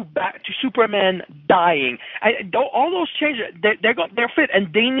to Superman dying. All those changes, they're fit,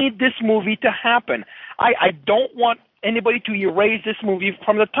 and they need this movie to happen. I don't want anybody to erase this movie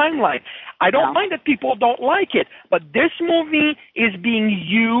from the timeline. I don't mind that people don't like it, but this movie is being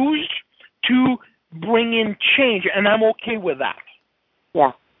used to bring in change, and I'm okay with that.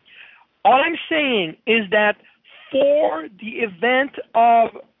 Yeah. All I'm saying is that for the event of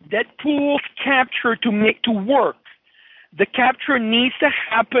Deadpool's capture to work, the capture needs to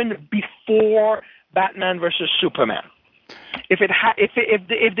happen before Batman versus Superman. If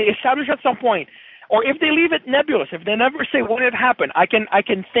they establish at some point, or if they leave it nebulous, if they never say when it happened, I can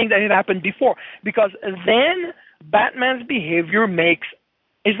think that it happened before, because then Batman's behavior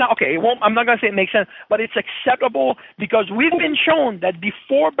it's not okay. I'm not going to say it makes sense, but it's acceptable because we've been shown that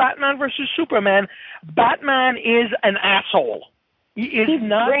before Batman versus Superman, Batman is an asshole. He's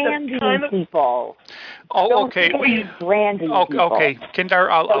not branding the kind of people. Oh, okay. He's branding people. Okay, Kindar,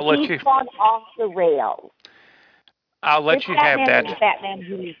 I'll let you. He's gone off the rails. I'll let you have that. Batman,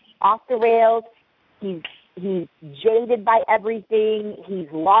 he's off the rails. He's jaded by everything.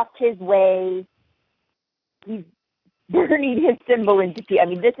 He's lost his way. He's burning his symbol into tea. I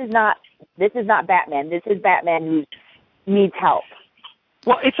mean, this is not Batman. This is Batman who needs help.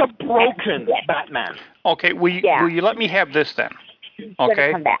 Well, it's a broken Batman. Okay, will you let me have this then?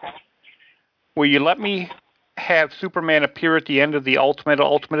 Okay. Come back. Will you let me have Superman appear at the end of the Ultimate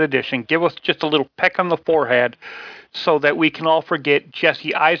Edition? Give us just a little peck on the forehead so that we can all forget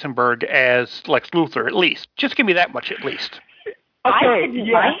Jesse Eisenberg as Lex Luthor, at least. Just give me that much, at least. Okay,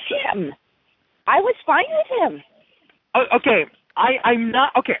 I was fine with him. Okay, I am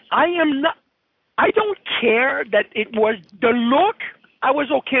not. I don't care that it was the look. I was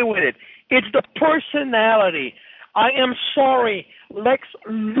okay with it. It's the personality. I am sorry. Lex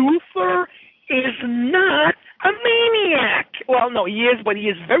Luthor is not a maniac. Well, no, he is, but he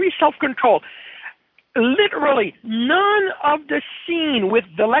is very self-controlled. Literally, none of the scene with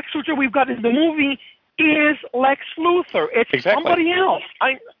the Lex Luthor we've got in the movie is Lex Luthor. It's somebody else.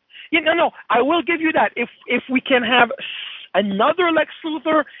 I will give you that. If we can have another Lex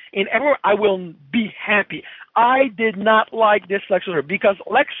Luthor I will be happy. I did not like this Lex Luthor because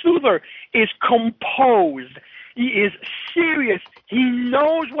Lex Luthor is composed. He is serious. He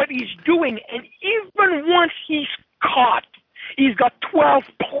knows what he's doing, and even once he's caught, he's got 12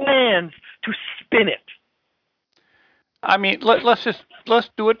 plans to spin it. I mean, let's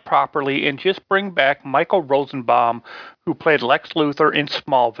do it properly and just bring back Michael Rosenbaum, who played Lex Luthor in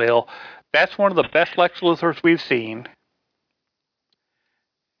Smallville. That's one of the best Lex Luthors we've seen.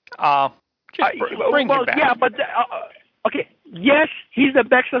 Bring him back. Yeah, but okay. Yes, he's the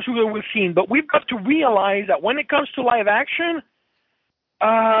best Lex Luthor we've seen, but we've got to realize that when it comes to live action,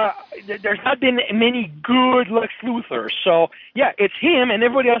 there's not been many good Lex Luthors. So yeah, it's him, and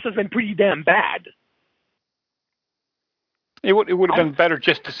everybody else has been pretty damn bad. It would have been better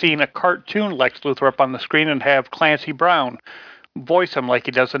just to see a cartoon Lex Luthor up on the screen and have Clancy Brown voice him like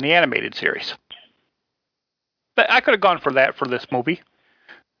he does in the animated series. But I could have gone for that for this movie.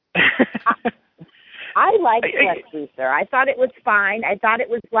 I liked Lex Luthor. I thought it was fine. I thought it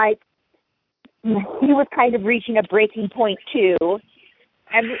was like he was kind of reaching a breaking point too.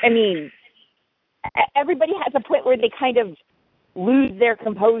 I mean, everybody has a point where they kind of lose their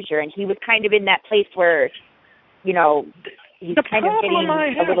composure, and he was kind of in that place where, he's the kind of getting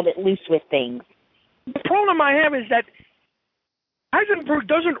a little bit loose with things. The problem I have is that Eisenberg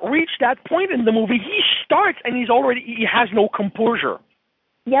doesn't reach that point in the movie. He starts and he has no composure.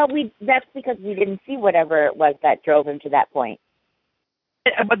 Yeah, that's because we didn't see whatever it was that drove him to that point.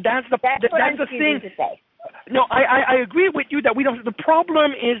 But that's the thing. To say. No, I agree with you that we don't. The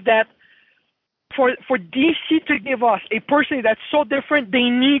problem is that for DC to give us a person that's so different, they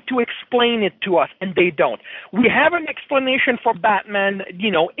need to explain it to us, and they don't. We have an explanation for Batman,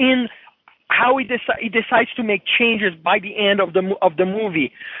 in how he decides to make changes by the end of the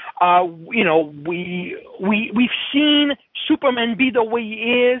movie. We've seen Superman be the way he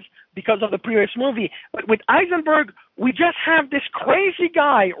is because of the previous movie. But with Eisenberg, we just have this crazy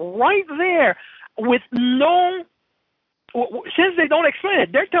guy right there with no. Since they don't explain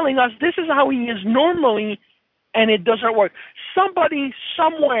it, they're telling us this is how he is normally, and it doesn't work. Somebody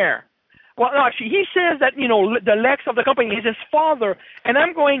somewhere. Well, no, actually, he says that the Lex of the company is his father, and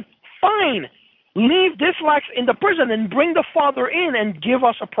I'm going. Fine, leave this Lex in the prison and bring the father in and give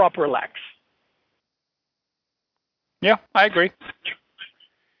us a proper Lex. Yeah, I agree.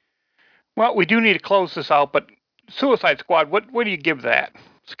 Well, we do need to close this out, but Suicide Squad, what do you give that?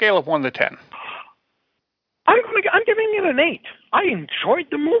 Scale of 1 to 10. I'm giving it an 8. I enjoyed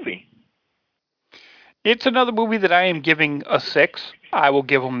the movie. It's another movie that I am giving a 6. I will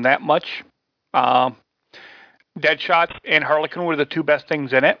give them that much. Deadshot and Harlequin were the two best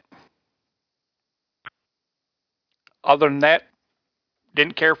things in it. Other than that,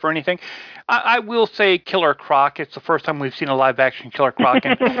 didn't care for anything. I will say Killer Croc. It's the first time we've seen a live-action Killer Croc,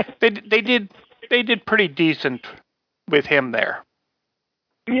 and they did pretty decent with him there.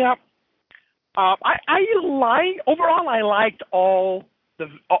 Yeah. Overall I liked all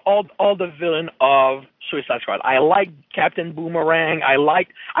the villain of Suicide Squad. I liked Captain Boomerang. I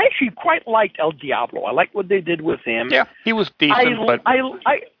actually quite liked El Diablo. I liked what they did with him. Yeah, he was decent. I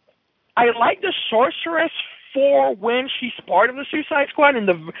like the Sorceress for when she's part of the Suicide Squad in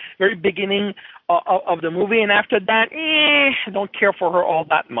the very beginning of the movie, and after that, I don't care for her all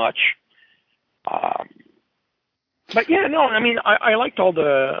that much. But yeah, no, I mean, I liked all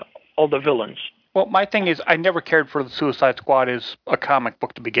the villains. Well, my thing is, I never cared for the Suicide Squad as a comic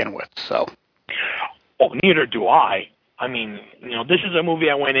book to begin with, so. Oh, neither do I. I mean, this is a movie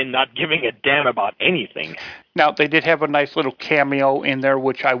I went in not giving a damn about anything. Now, they did have a nice little cameo in there,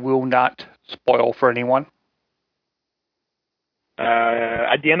 which I will not spoil for anyone.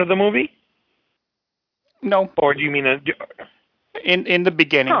 At the end of the movie? No. Or do you mean in the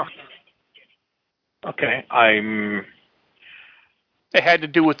beginning? Huh. Okay, It had to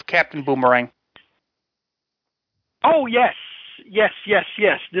do with Captain Boomerang. Oh, yes.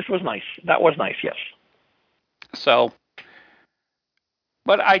 This was nice. That was nice, yes. So,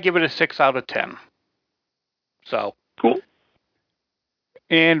 but I give it a 6 out of 10. So. Cool.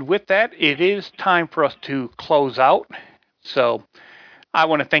 And with that, it is time for us to close out. So, I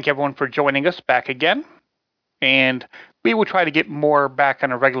want to thank everyone for joining us back again. And we will try to get more back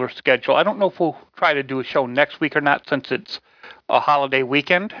on a regular schedule. I don't know if we'll try to do a show next week or not, since it's a holiday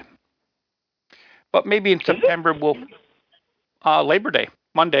weekend. But maybe in September we'll Labor Day,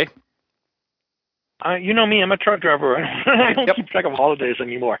 Monday. You know me, I'm a truck driver. I don't keep track of holidays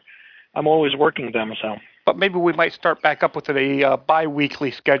anymore. I'm always working them, so. But maybe we might start back up with a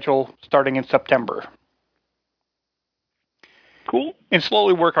bi-weekly schedule starting in September. Cool. And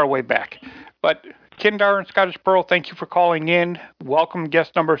slowly work our way back. But Kindar and Scottish Pearl, thank you for calling in. Welcome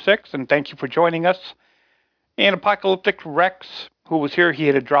guest number 6, and thank you for joining us. And Apocalyptic Rex, who was here, he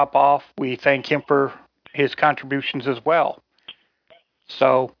had to drop off. We thank him for his contributions as well.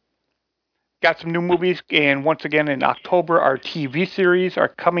 So, got some new movies, and once again in October, our TV series are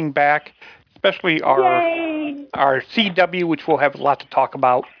coming back, especially our CW, which we'll have a lot to talk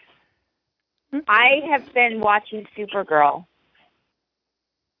about. I have been watching Supergirl.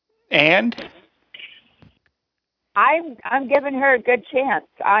 And? I'm giving her a good chance.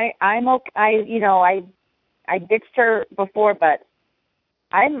 I'm okay. I ditched her before, but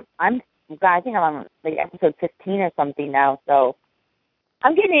I think I'm on like episode 15 or something now, so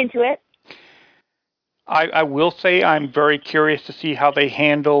I'm getting into it. I will say I'm very curious to see how they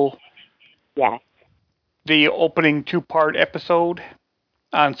handle the opening 2-part episode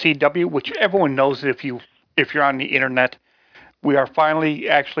on CW, which everyone knows that if you're on the internet, we are finally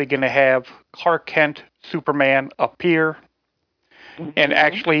actually going to have Clark Kent, Superman, appear and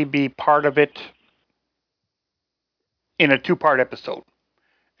actually be part of it in a 2-part episode,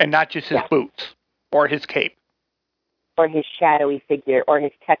 and not just his boots or his cape. Or his shadowy figure or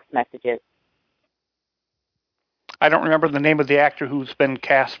his text messages. I don't remember the name of the actor who's been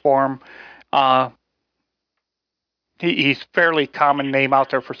cast for him. He's fairly common name out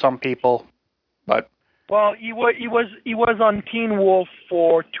there for some people, but well, he was on Teen Wolf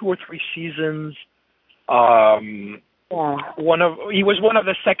for 2 or 3 seasons. He was one of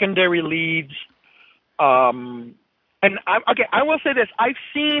the secondary leads. And I will say this: I've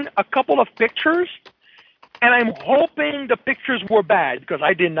seen a couple of pictures, and I'm hoping the pictures were bad because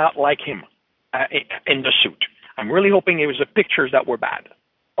I did not like him in the suit. I'm really hoping it was the pictures that were bad.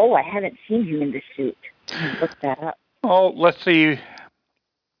 Oh, I haven't seen him in the suit. Look that up. Oh, let's see.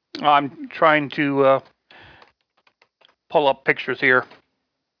 I'm trying to pull up pictures here.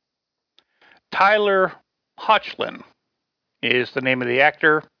 Tyler Hoechlin is the name of the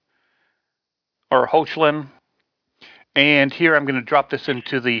actor, or Hoechlin. And here I'm going to drop this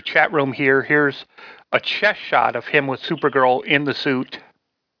into the chat room here. Here's a chest shot of him with Supergirl in the suit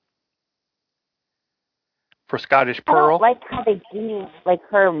for Scottish Pearl. I don't like how they do like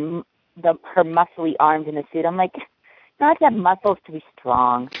her muscly arms in the suit. I'm like, you have to have muscles to be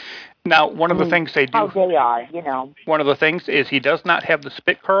strong. Now, one of the things they do... How they are, you know. One of the things is he does not have the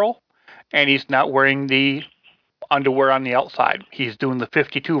spit curl, and he's not wearing the underwear on the outside. He's doing the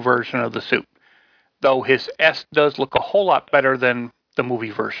 52 version of the suit. Though his S does look a whole lot better than the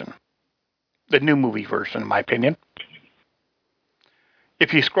movie version. The new movie version, in my opinion.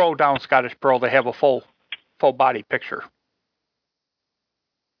 If you scroll down Scottish Pearl, they have a full body picture.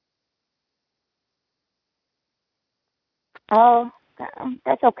 Oh,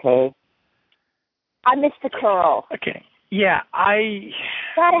 that's okay. I missed the curl. Okay. Yeah, I...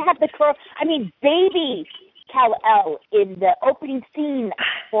 Gotta have the curl. I mean, baby Kal-El in the opening scene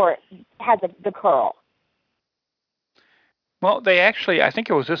has the curl. Well, they actually, I think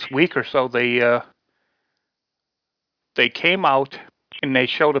it was this week or so, they came out and they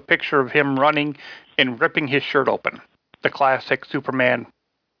showed a picture of him running and ripping his shirt open. The classic Superman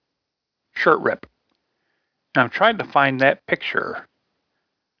shirt rip. And I'm trying to find that picture.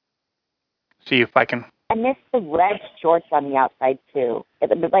 See if I can... I missed the red shorts on the outside, too.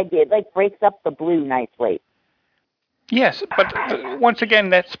 It breaks up the blue nicely. Yes, but once again,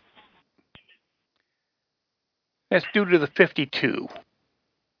 that's due to the 52.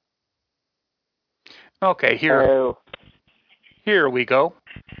 Okay, here we go.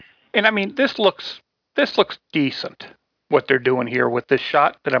 And I mean, this looks decent. What they're doing here with this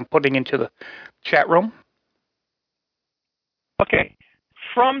shot that I'm putting into the chat room. Okay,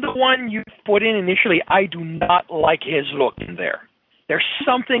 from the one you put in initially, I do not like his look in there. There's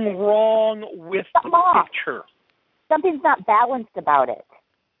something wrong with the picture. Something's not balanced about it.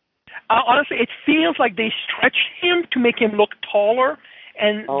 Honestly, it feels like they stretched him to make him look taller,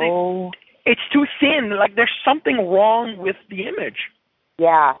 and it's too thin. Like there's something wrong with the image.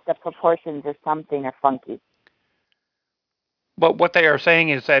 Yeah, the proportions or something are funky. But what they are saying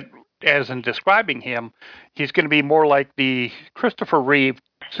is that, as in describing him, he's going to be more like the Christopher Reeve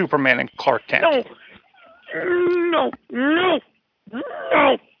Superman and Clark Kent. No.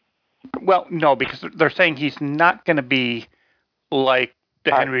 Well, no, because they're saying he's not going to be like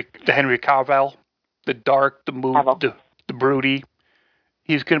the Henry Cavill, the dark, the mood, the broody.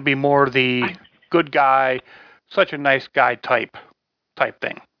 He's going to be more the good guy, such a nice guy type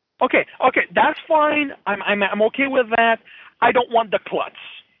thing. Okay, that's fine. I'm okay with that. I don't want the klutz.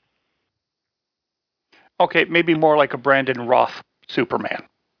 Okay, maybe more like a Brandon Roth Superman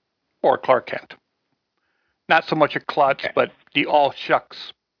or Clark Kent. Not so much a klutz, but the all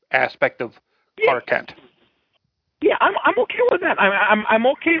shucks aspect of Clark Kent. Yeah, I'm okay with that. I'm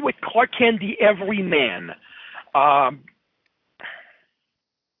okay with Clark Kent, the everyman. I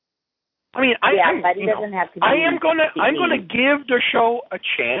mean, but he doesn't have to. I'm gonna give the show a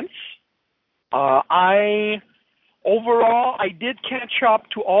chance. Overall, I did catch up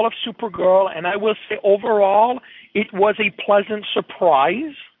to all of Supergirl, and I will say overall, it was a pleasant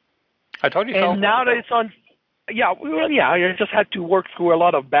surprise. I told you so. And now that it's on, I just had to work through a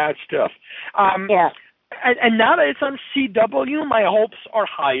lot of bad stuff. And now that it's on CW, my hopes are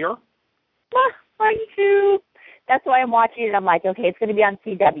higher. Mine too. That's why I'm watching it. I'm like, okay, it's going to be on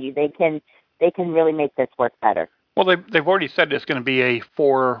CW. They can really make this work better. Well, they've already said it's going to be a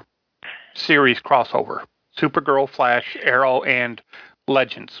 4-series crossover. Supergirl, Flash, Arrow, and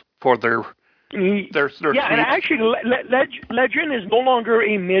Legends for their and actually, Legend is no longer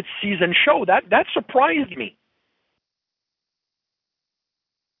a mid-season show. That surprised me.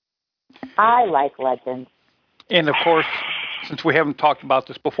 I like Legends. And of course, since we haven't talked about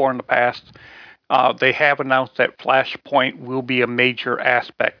this before in the past, they have announced that Flashpoint will be a major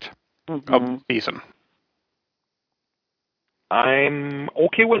aspect of the season. I'm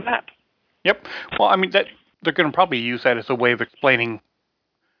okay with that. Yep. Well, I mean, that they're going to probably use that as a way of explaining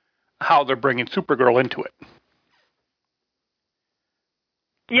how they're bringing Supergirl into it.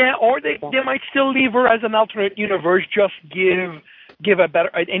 Yeah, or they might still leave her as an alternate universe, just give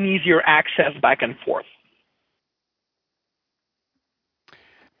an easier access back and forth.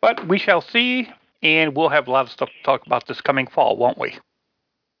 But we shall see, and we'll have a lot of stuff to talk about this coming fall, won't we?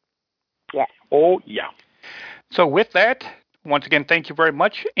 Yeah. Oh, yeah. So with that, once again, thank you very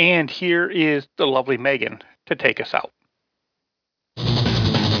much, and here is the lovely Megan to take us out.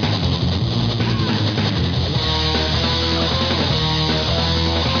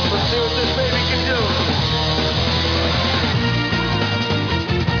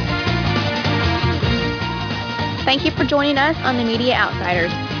 Thank you for joining us on the Media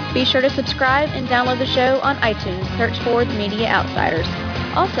Outsiders. Be sure to subscribe and download the show on iTunes. Search for The Media Outsiders.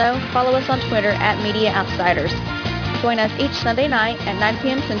 Also, follow us on Twitter at Media Outsiders. Join us each Sunday night at 9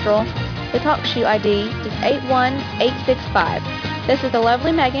 p.m. Central. The talk shoe ID is 81865. This is the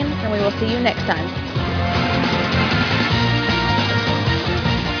lovely Megan, and we will see you next time.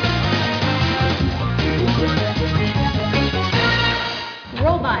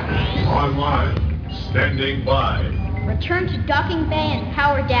 Robot. Online. Standing by. Return to docking bay and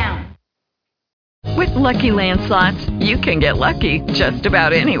power down. With Lucky Land Slots, you can get lucky just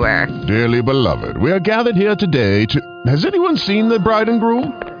about anywhere. Dearly beloved, we are gathered here today to... Has anyone seen the bride and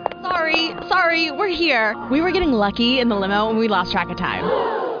groom? Sorry, we're here. We were getting lucky in the limo and we lost track of time.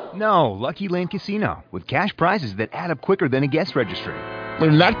 No, Lucky Land Casino, with cash prizes that add up quicker than a guest registry.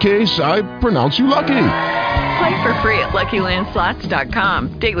 In that case, I pronounce you lucky. Play for free at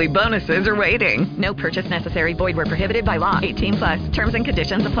LuckyLandSlots.com. Daily bonuses are waiting. No purchase necessary. Void where prohibited by law. 18+. Terms and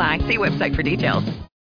conditions apply. See website for details.